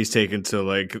captured. He's taken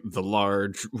to the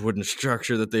large wooden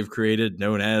structure that they've created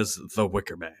known as the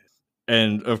Wicker Man.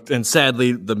 And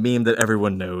sadly, the meme that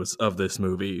everyone knows of this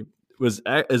movie is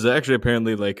actually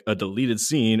apparently a deleted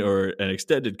scene or an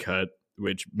extended cut,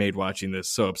 which made watching this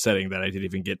so upsetting that I didn't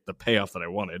even get the payoff that I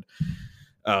wanted.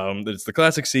 It's the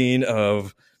classic scene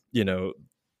of,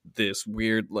 this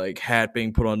weird hat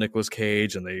being put on Nicolas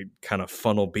Cage, and they kind of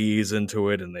funnel bees into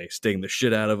it and they sting the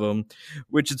shit out of him,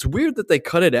 which it's weird that they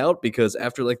cut it out, because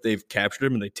after they've captured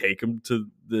him and they take him to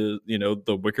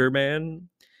the Wicker Man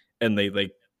and they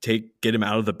get him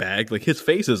out of the bag, his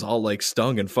face is all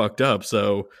stung and fucked up.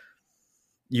 So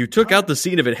you took out the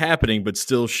scene of it happening, but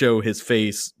still show his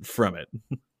face from it.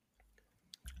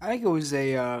 I think it was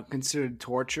considered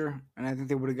torture, and I think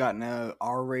they would have gotten a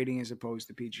R rating as opposed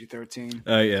to PG-13.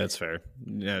 Yeah, that's fair.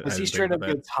 Yeah, because he straight up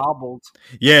gets hobbled.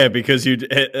 Yeah, because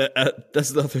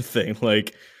that's the other thing.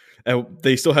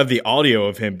 They still have the audio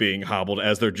of him being hobbled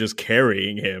as they're just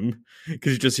carrying him,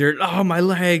 because you just hear, "Oh, my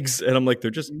legs," and I'm like,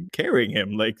 they're just carrying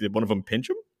him. Did one of them pinch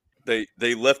him?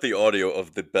 They left the audio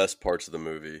of the best parts of the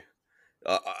movie.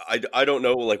 I don't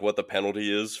know what the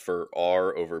penalty is for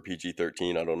R over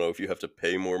PG-13. I don't know if you have to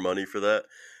pay more money for that,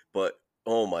 but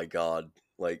oh my god,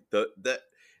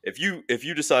 if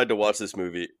you decide to watch this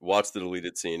movie, watch the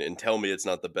deleted scene and tell me it's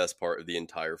not the best part of the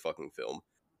entire fucking film.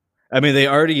 I mean, they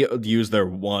already used their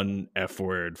one F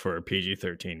word for a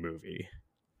PG-13 movie,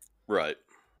 right?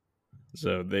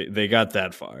 So they got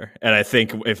that far, and I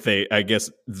think I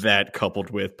guess that coupled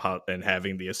with and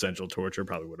having the essential torture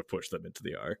probably would have pushed them into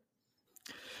the R.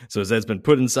 So Zed's been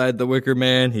put inside the Wicker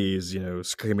Man. He's,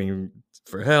 screaming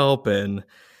for help, and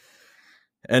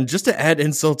And just to add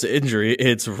insult to injury,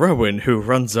 it's Rowan who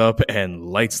runs up and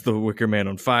lights the Wicker Man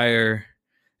on fire.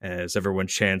 As everyone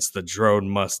chants, the drone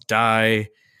must die.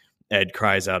 Ed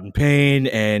cries out in pain,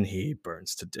 and he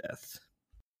burns to death.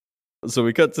 So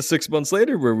we cut to 6 months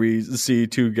later where we see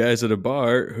two guys at a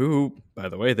bar who, by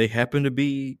the way, they happen to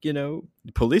be,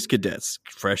 police cadets,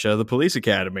 fresh out of the police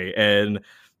academy. And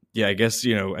yeah, I guess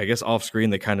off screen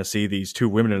they kind of see these two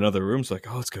women in other rooms like,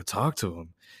 oh, let's go talk to them.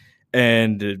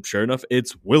 And sure enough,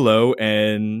 it's Willow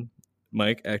and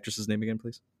Mike, actress's name again,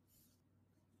 please.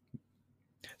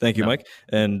 Thank you, Mike.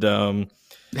 And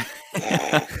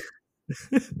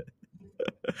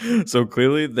so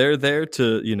clearly they're there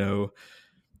to,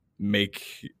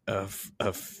 make a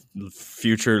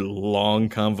future long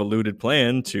convoluted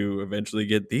plan to eventually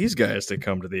get these guys to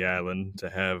come to the island to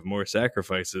have more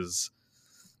sacrifices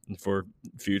for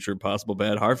future possible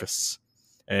bad harvests.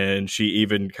 And she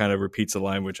even kind of repeats a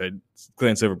line which I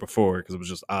glanced over before because it was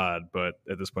just odd, but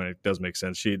at this point it does make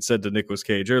sense. She had said to Nicolas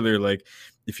Cage earlier, like,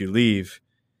 if you leave,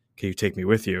 can you take me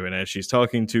with you? And as she's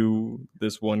talking to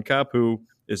this one cop who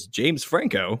is James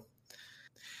Franco,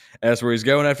 asks where he's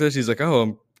going after this, he's like, oh,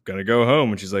 I'm gonna go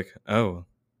home. And she's like, oh,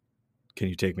 can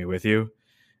you take me with you?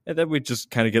 And then we just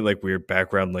kind of get like weird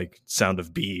background, like sound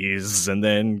of bees, and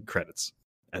then credits.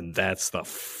 And that's the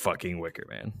fucking Wicker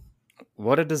Man.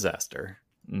 What a disaster.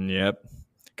 Yep.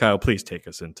 Kyle, please take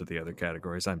us into the other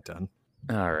categories. I'm done.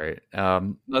 All right.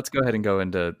 Let's go ahead and go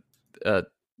into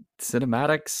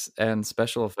cinematics and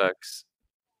special effects.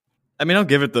 I mean, I'll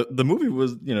give it the movie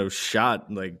was,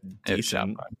 shot like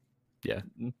decent. Yeah.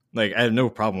 Like I have no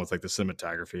problem with like the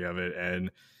cinematography of it, and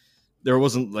there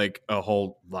wasn't like a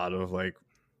whole lot of like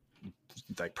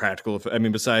practical. I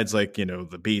mean, besides like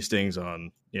the bee stings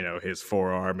on his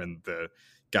forearm and the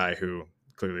guy who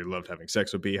clearly loved having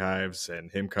sex with beehives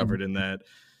and him covered in that,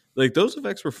 like those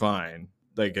effects were fine.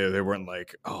 Like they weren't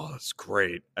like, oh, that's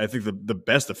great. I think the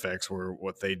best effects were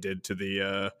what they did to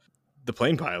the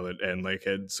plane pilot and like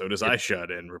had Soda's eyes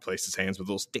shut and replaced his hands with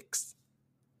little sticks.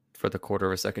 For the quarter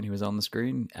of a second he was on the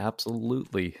screen,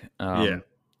 absolutely.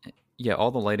 Yeah,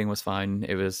 all the lighting was fine.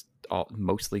 It was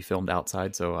mostly filmed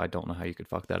outside, so I don't know how you could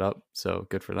fuck that up. So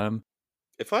good for them.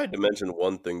 If I had to mention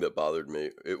one thing that bothered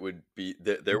me, it would be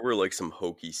that there were like some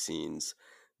hokey scenes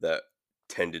that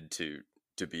tended to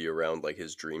be around like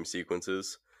his dream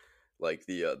sequences, like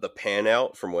the pan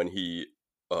out from when he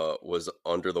was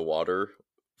under the water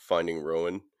finding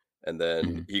Rowan, and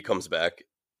then he comes back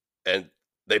and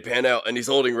they pan out and he's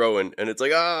holding Rowan, and it's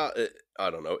like I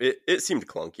don't know, it seemed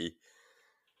clunky.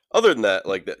 Other than that,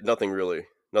 like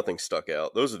nothing stuck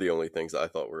out. Those are the only things that I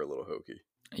thought were a little hokey.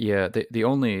 Yeah, the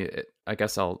only, I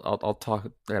guess I'll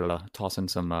toss in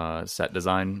some set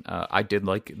design. I did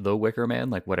like the Wicker Man,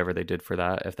 like whatever they did for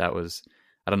that. If that was,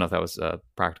 I don't know if that was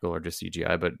practical or just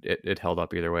CGI, but it held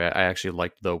up either way. I actually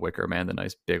liked the Wicker Man, the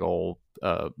nice big old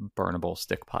burnable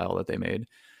stick pile that they made,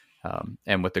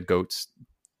 and with the goats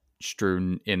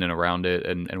strewn in and around it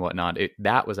and whatnot.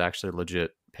 That was actually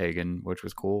legit pagan, which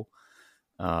was cool.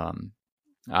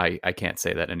 I can't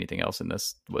say that anything else in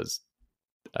this was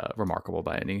remarkable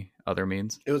by any other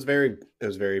means. It was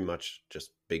very much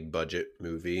just big budget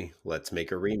movie. Let's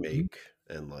make a remake,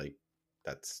 and like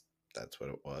that's what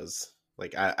it was.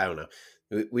 Like I don't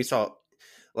know. We saw,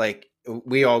 like,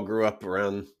 we all grew up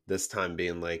around this time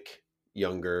being like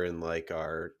younger and like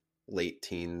our late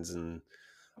teens, and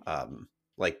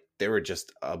like there were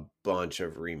just a bunch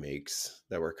of remakes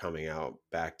that were coming out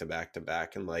back to back to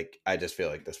back. And like, I just feel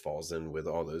like this falls in with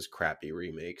all those crappy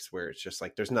remakes where it's just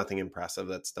like, there's nothing impressive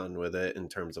that's done with it in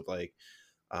terms of like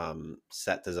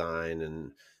set design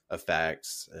and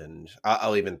effects. And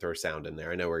I'll even throw sound in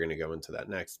there. I know we're going to go into that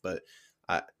next, but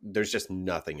there's just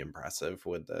nothing impressive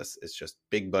with this. It's just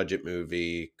big budget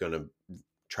movie, going to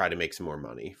try to make some more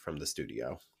money from the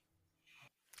studio.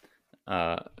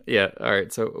 Yeah. All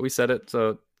right. So we said it.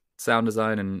 So sound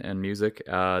design and music.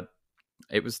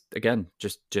 It was, again,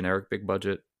 just generic big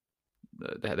budget.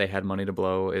 They had money to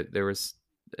blow. There was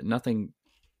nothing.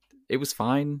 It was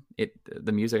fine.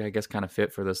 The music, I guess, kind of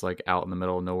fit for this like out in the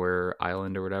middle of nowhere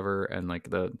island or whatever. And like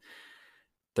the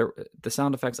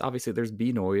sound effects, obviously there's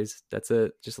bee noise. That's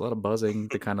it. Just a lot of buzzing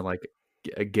to kind of like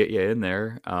get you in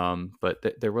there. But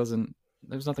there was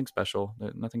nothing special,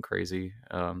 nothing crazy.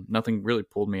 Nothing really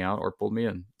pulled me out or pulled me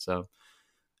in. So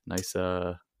nice.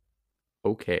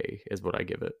 Okay is what I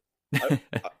give it.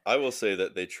 I will say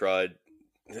that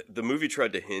the movie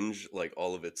tried to hinge like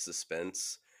all of its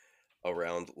suspense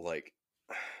around like,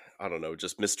 I don't know,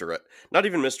 just not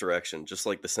even misdirection, just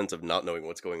like the sense of not knowing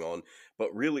what's going on.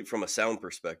 But really from a sound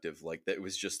perspective, like that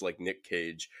was just like Nick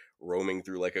Cage roaming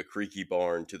through like a creaky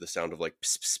barn to the sound of like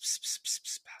pss, pss, pss, pss, pss,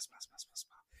 pss, pss, pss, pss, pss.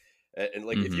 And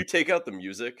like, if you take out the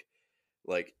music,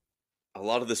 like, a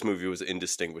lot of this movie was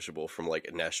indistinguishable from like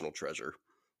a National Treasure,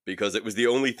 because it was the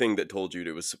only thing that told you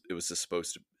it was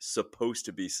supposed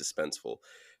to be suspenseful,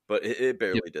 but it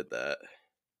barely did that.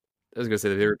 I was gonna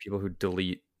say there are people who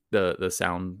delete the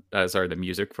sound, the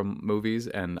music from movies,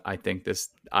 and I think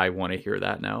I want to hear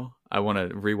that now. I want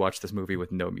to rewatch this movie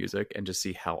with no music and just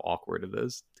see how awkward it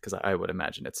is, because I would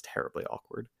imagine it's terribly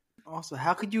awkward. Also,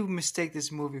 how could you mistake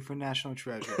this movie for National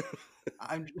Treasure?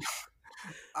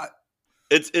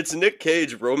 It's Nick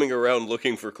Cage roaming around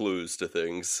looking for clues to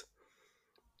things.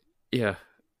 Yeah,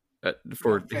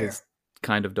 for his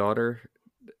kind of daughter,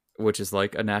 which is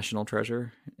like a national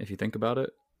treasure if you think about it.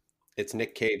 It's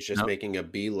Nick Cage just making a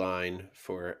beeline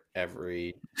for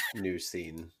every new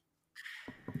scene.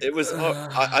 It was.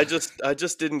 I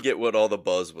just didn't get what all the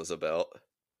buzz was about.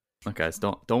 Okay,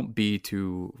 so don't be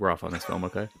too rough on this film,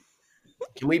 okay?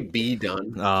 Can we be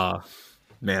done?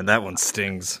 Man, that one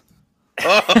stings.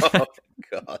 Oh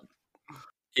God.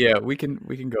 Yeah, we can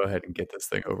go ahead and get this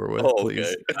thing over with,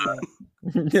 please.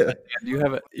 Yeah. Do you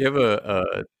have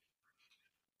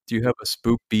a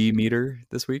spook bee meter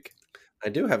this week? I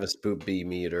do have a spook bee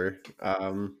meter.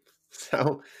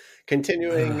 So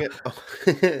continuing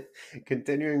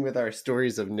with our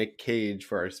stories of Nick Cage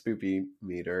for our spoopy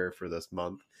meter for this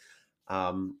month.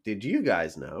 Did you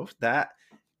guys know that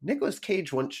Nicolas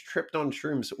Cage once tripped on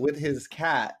shrooms with his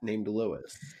cat named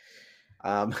Lewis?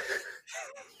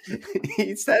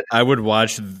 He said, I would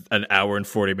watch an hour and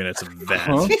 40 minutes of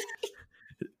that.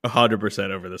 100%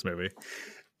 over this movie.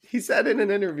 He said in an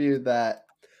interview that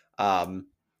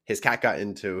his cat got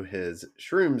into his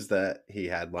shrooms that he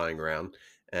had lying around,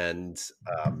 and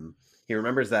he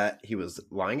remembers that he was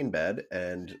lying in bed,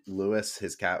 and Lewis,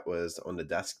 his cat, was on the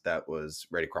desk that was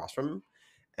right across from him.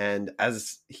 And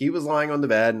as he was lying on the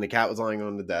bed and the cat was lying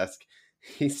on the desk,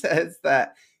 he says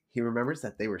that he remembers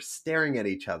that they were staring at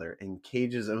each other, and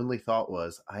Cage's only thought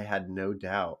was, I had no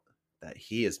doubt that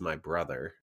he is my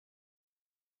brother.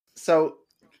 So,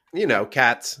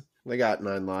 cats, they got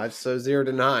 9 lives, so 0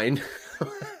 to 9.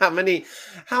 How many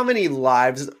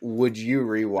lives would you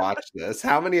rewatch this?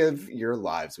 How many of your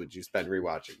lives would you spend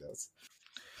rewatching this?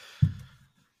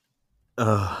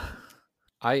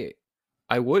 I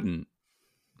wouldn't.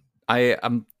 I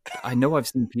know I've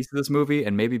seen pieces of this movie,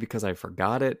 and maybe because I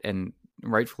forgot it, and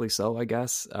rightfully so, I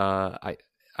guess. I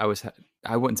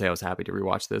wouldn't say I was happy to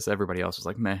rewatch this. Everybody else was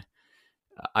like, meh.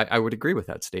 I would agree with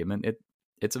that statement.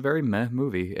 It's a very meh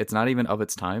movie. It's not even of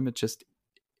its time. It just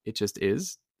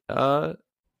is. I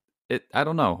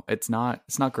don't know. It's not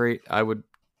great. I would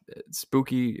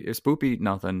spoopy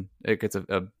nothing. It gets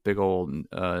a big old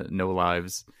no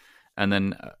lives, and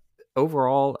then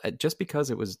overall, just because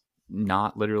it was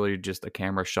not literally just a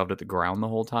camera shoved at the ground the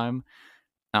whole time,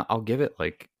 I'll give it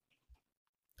like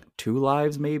 2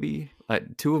 lives, maybe.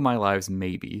 2 of my lives,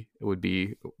 maybe, it would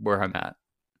be where I'm at,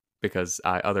 because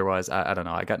otherwise I don't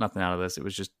know. I got nothing out of this. It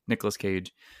was just Nicolas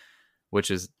Cage, which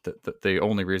is the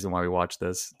only reason why we watch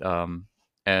this.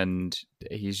 And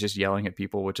he's just yelling at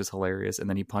people, which is hilarious. And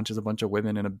then he punches a bunch of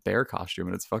women in a bear costume,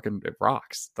 and it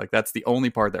rocks. Like, that's the only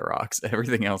part that rocks.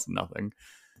 Everything else, nothing.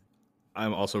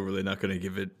 I'm also really not going to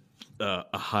give it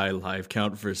a high live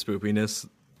count for spoopiness,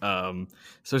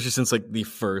 especially since like the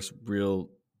first real,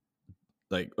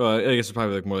 I guess it's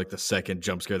probably like more like the second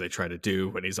jump scare they try to do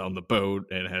when he's on the boat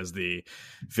and has the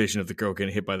vision of the girl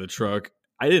getting hit by the truck.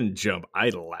 I didn't jump. I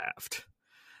laughed.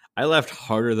 I laughed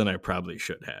harder than I probably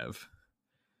should have.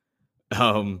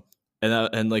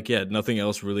 Nothing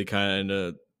else really kind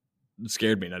of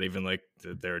scared me. Not even like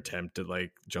their attempt to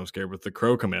like jump scare with the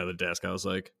crow coming out of the desk. I was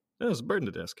like, oh, there's a bird in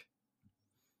the desk.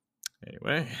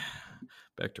 Anyway,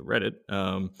 back to Reddit.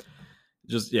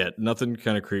 Nothing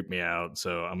kind of creeped me out.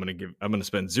 So I'm gonna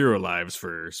spend 0 lives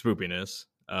for spoopiness.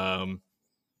 I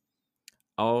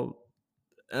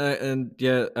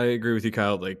agree with you,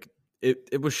 Kyle. Like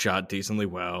it was shot decently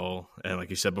well, and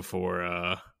like you said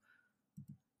before,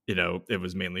 it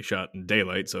was mainly shot in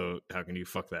daylight. So how can you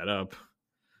fuck that up?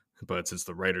 But since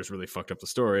the writers really fucked up the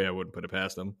story, I wouldn't put it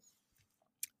past them.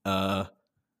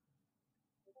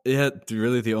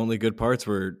 Really the only good parts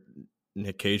were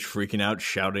Nick Cage freaking out,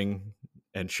 shouting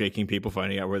and shaking people,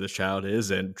 finding out where the child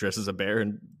is, and dressed as a bear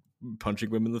and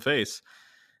punching women in the face.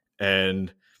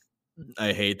 And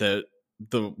I hate that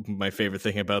my favorite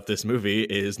thing about this movie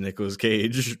is Nicolas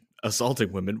Cage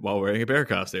assaulting women while wearing a bear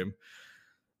costume.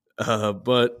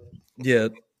 But yeah,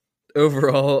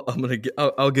 overall,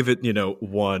 I'll give it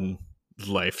 1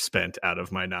 life spent out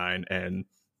of my 9, and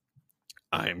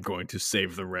I am going to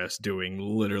save the rest doing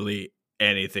literally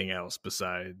anything else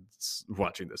besides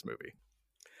watching this movie.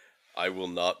 I will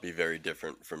not be very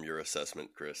different from your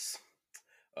assessment, Chris.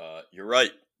 You're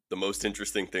right. The most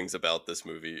interesting things about this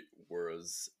movie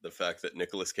was the fact that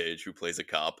Nicolas Cage, who plays a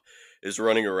cop, is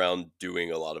running around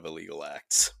doing a lot of illegal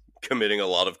acts, committing a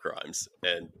lot of crimes,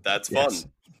 and that's Yes.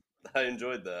 fun. I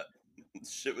enjoyed that.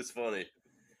 Shit was funny.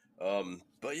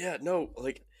 But yeah, no,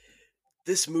 like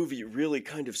this movie really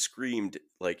kind of screamed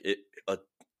like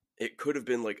it could have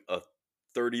been like a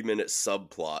 30-minute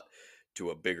subplot to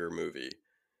a bigger movie.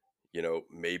 You know,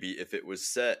 maybe if it was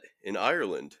set in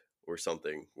Ireland or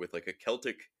something with like a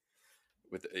Celtic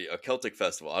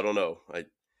festival. I don't know.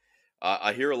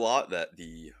 I hear a lot that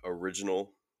the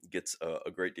original gets a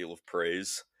great deal of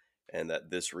praise, and that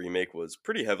this remake was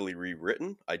pretty heavily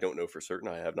rewritten. I don't know for certain.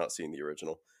 I have not seen the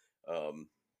original, um,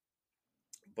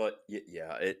 but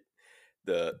yeah,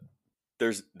 the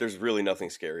there's really nothing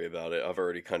scary about it. I've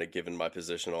already kind of given my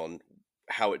position on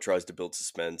how it tries to build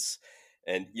suspense,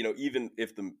 and you know, even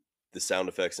if the sound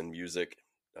effects and music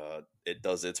it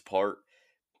does its part,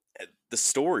 the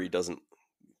story doesn't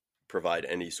provide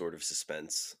any sort of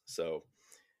suspense. So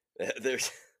there's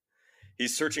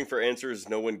he's searching for answers.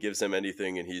 No one gives him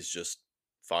anything, and he's just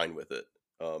fine with it.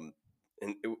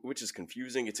 Which is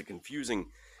confusing. It's a confusing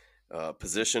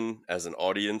position as an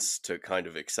audience to kind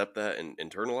of accept that and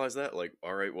internalize that. Like,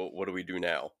 all right, well, what do we do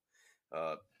now?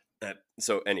 Uh,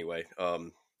 so anyway,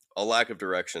 a lack of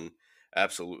direction,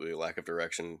 absolutely a lack of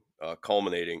direction,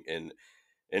 culminating in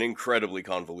an incredibly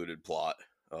convoluted plot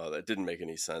that didn't make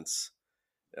any sense.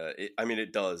 I mean,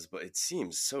 it does, but it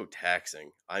seems so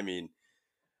taxing. I mean,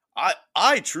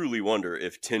 I truly wonder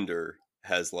if Tinder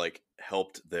has like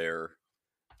helped their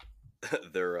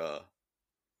their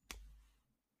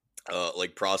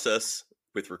like process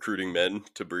with recruiting men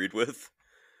to breed with.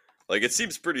 Like it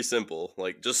seems pretty simple.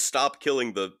 Like just stop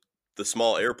killing the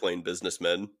small airplane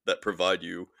businessmen that provide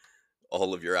you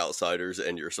all of your outsiders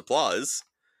and your supplies.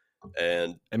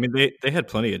 And I mean, they had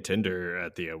plenty of Tinder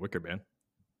at the Wicker Man.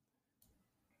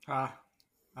 Ha.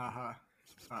 Ha.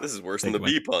 this is worse than Take the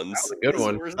it bee That puns. was a good This is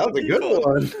one. worse That than was a the bee good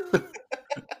puns.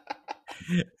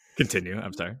 one. Continue.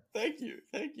 I'm sorry. Thank you.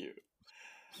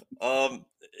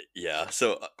 Yeah.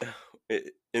 So,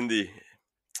 in the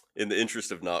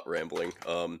interest of not rambling,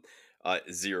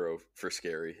 0 for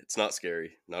scary. It's not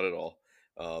scary, not at all.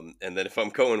 And then if I'm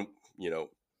going,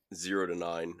 0 to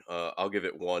 9, I'll give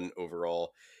it 1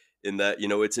 overall. In that,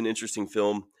 it's an interesting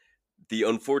film. The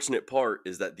unfortunate part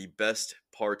is that the best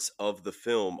parts of the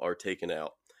film are taken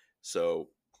out. So,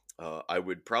 I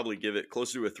would probably give it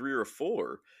closer to a 3 or a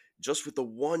 4, just with the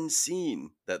one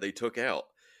scene that they took out.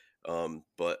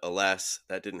 But alas,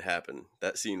 that didn't happen.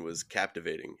 That scene was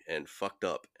captivating and fucked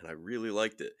up, and I really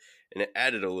liked it. And it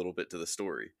added a little bit to the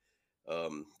story.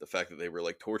 The fact that they were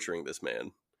like torturing this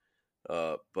man.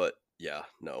 But yeah,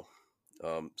 no.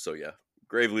 So yeah,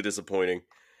 gravely disappointing.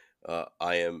 I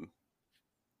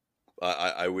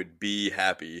would be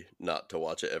happy not to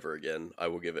watch it ever again. I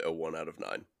will give it a 1 out of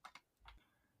 9.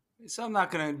 So I'm not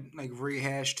gonna like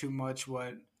rehash too much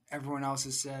what everyone else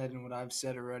has said and what I've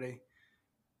said already.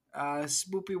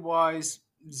 Spoopy wise,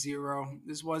 0.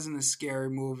 This wasn't a scary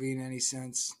movie in any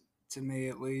sense, to me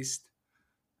at least.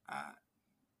 Uh,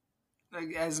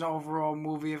 like as an overall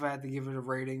movie, if I had to give it a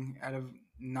rating out of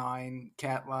 9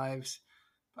 cat lives,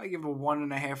 I give it a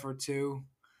 1.5 or 2.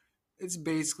 It's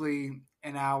basically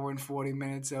an hour and 40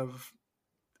 minutes of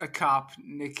a cop,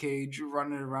 Nick Cage,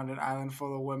 running around an island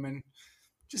full of women,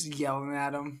 just yelling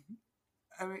at him.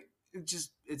 I mean,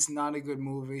 it's not a good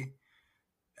movie.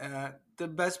 The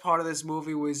best part of this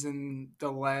movie was in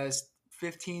the last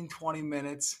 15-20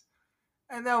 minutes,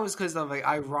 and that was because of like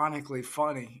ironically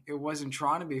funny. It wasn't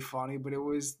trying to be funny, but it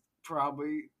was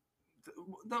probably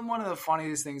one of the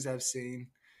funniest things I've seen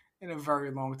in a very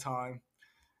long time.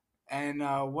 And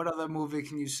what other movie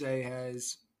can you say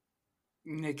has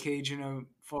Nick Cage in a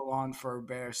full-on fur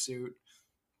bear suit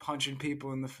punching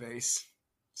people in the face?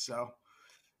 So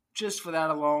just for that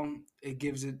alone, it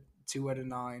gives it 2 out of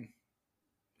 9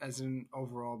 as an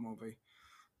overall movie.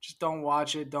 Just don't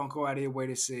watch it. Don't go out of your way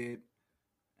to see it.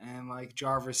 And like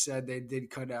Jarvis said, they did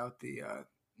cut out the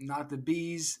not the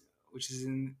bees, which is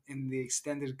in the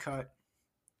extended cut.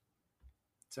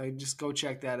 So just go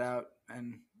check that out,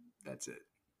 and that's it.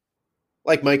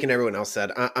 Like Mike and everyone else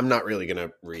said, I'm not really going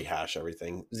to rehash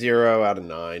everything. 0 out of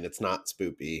 9. It's not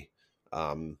spoopy.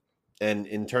 And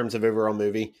in terms of overall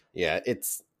movie, yeah,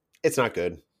 it's not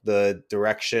good. The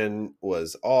direction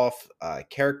was off.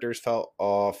 Characters felt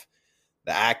off.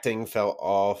 The acting felt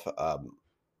off.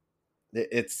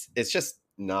 It's just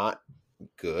not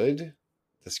good.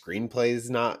 The screenplay is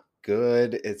not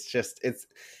good.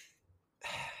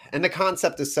 And the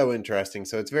concept is so interesting.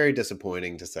 So it's very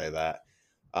disappointing to say that.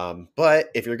 But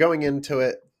if you're going into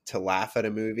it to laugh at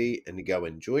a movie and to go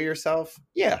enjoy yourself,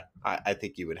 yeah, I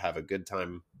think you would have a good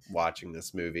time watching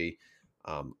this movie.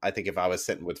 I think if I was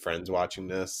sitting with friends watching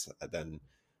this, then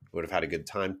would have had a good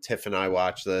time. Tiff and I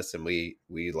watched this, and we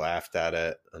laughed at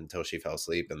it until she fell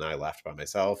asleep, and then I laughed by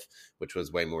myself, which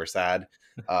was way more sad.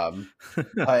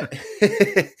 But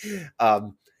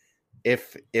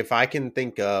if I can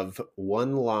think of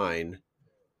one line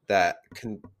that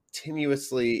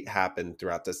continuously happened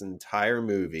throughout this entire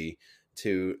movie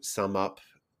to sum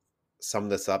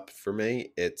this up for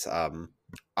me, it's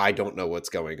I don't know what's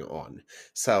going on.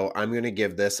 So I'm going to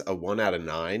give this a 1 out of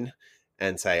 9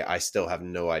 and say I still have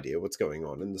no idea what's going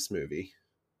on in this movie.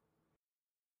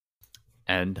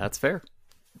 And that's fair.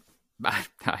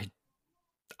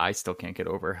 I still can't get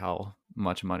over how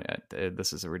much money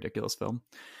this is a ridiculous film.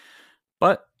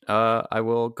 But I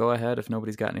will go ahead, if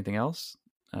nobody's got anything else,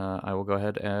 I will go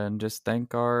ahead and just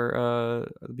thank our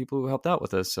the people who helped out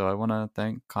with this. So I want to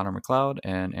thank Connor McLeod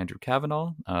and Andrew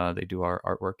Cavanaugh. They do our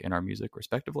artwork and our music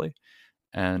respectively.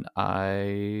 And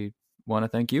I want to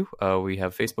thank you. We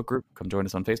have a Facebook group. Come join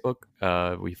us on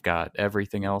Facebook. We've got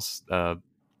everything else.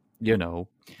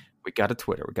 We got a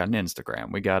Twitter. We got an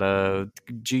Instagram. We got a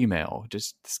Gmail.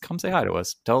 Just come say hi to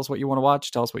us. Tell us what you want to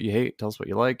watch. Tell us what you hate. Tell us what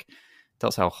you like. Tell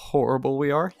us how horrible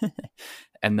we are.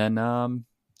 And then,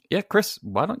 Chris,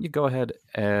 why don't you go ahead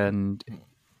and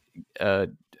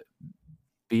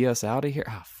be us out of here?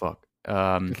 Ah, fuck.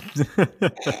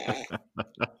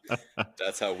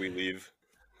 That's how we leave.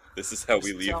 This is how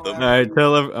we leave them. All right,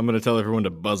 I'm going to tell everyone to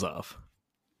buzz off.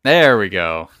 There we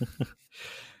go.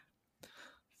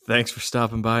 Thanks for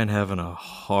stopping by and having a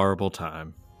horrible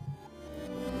time.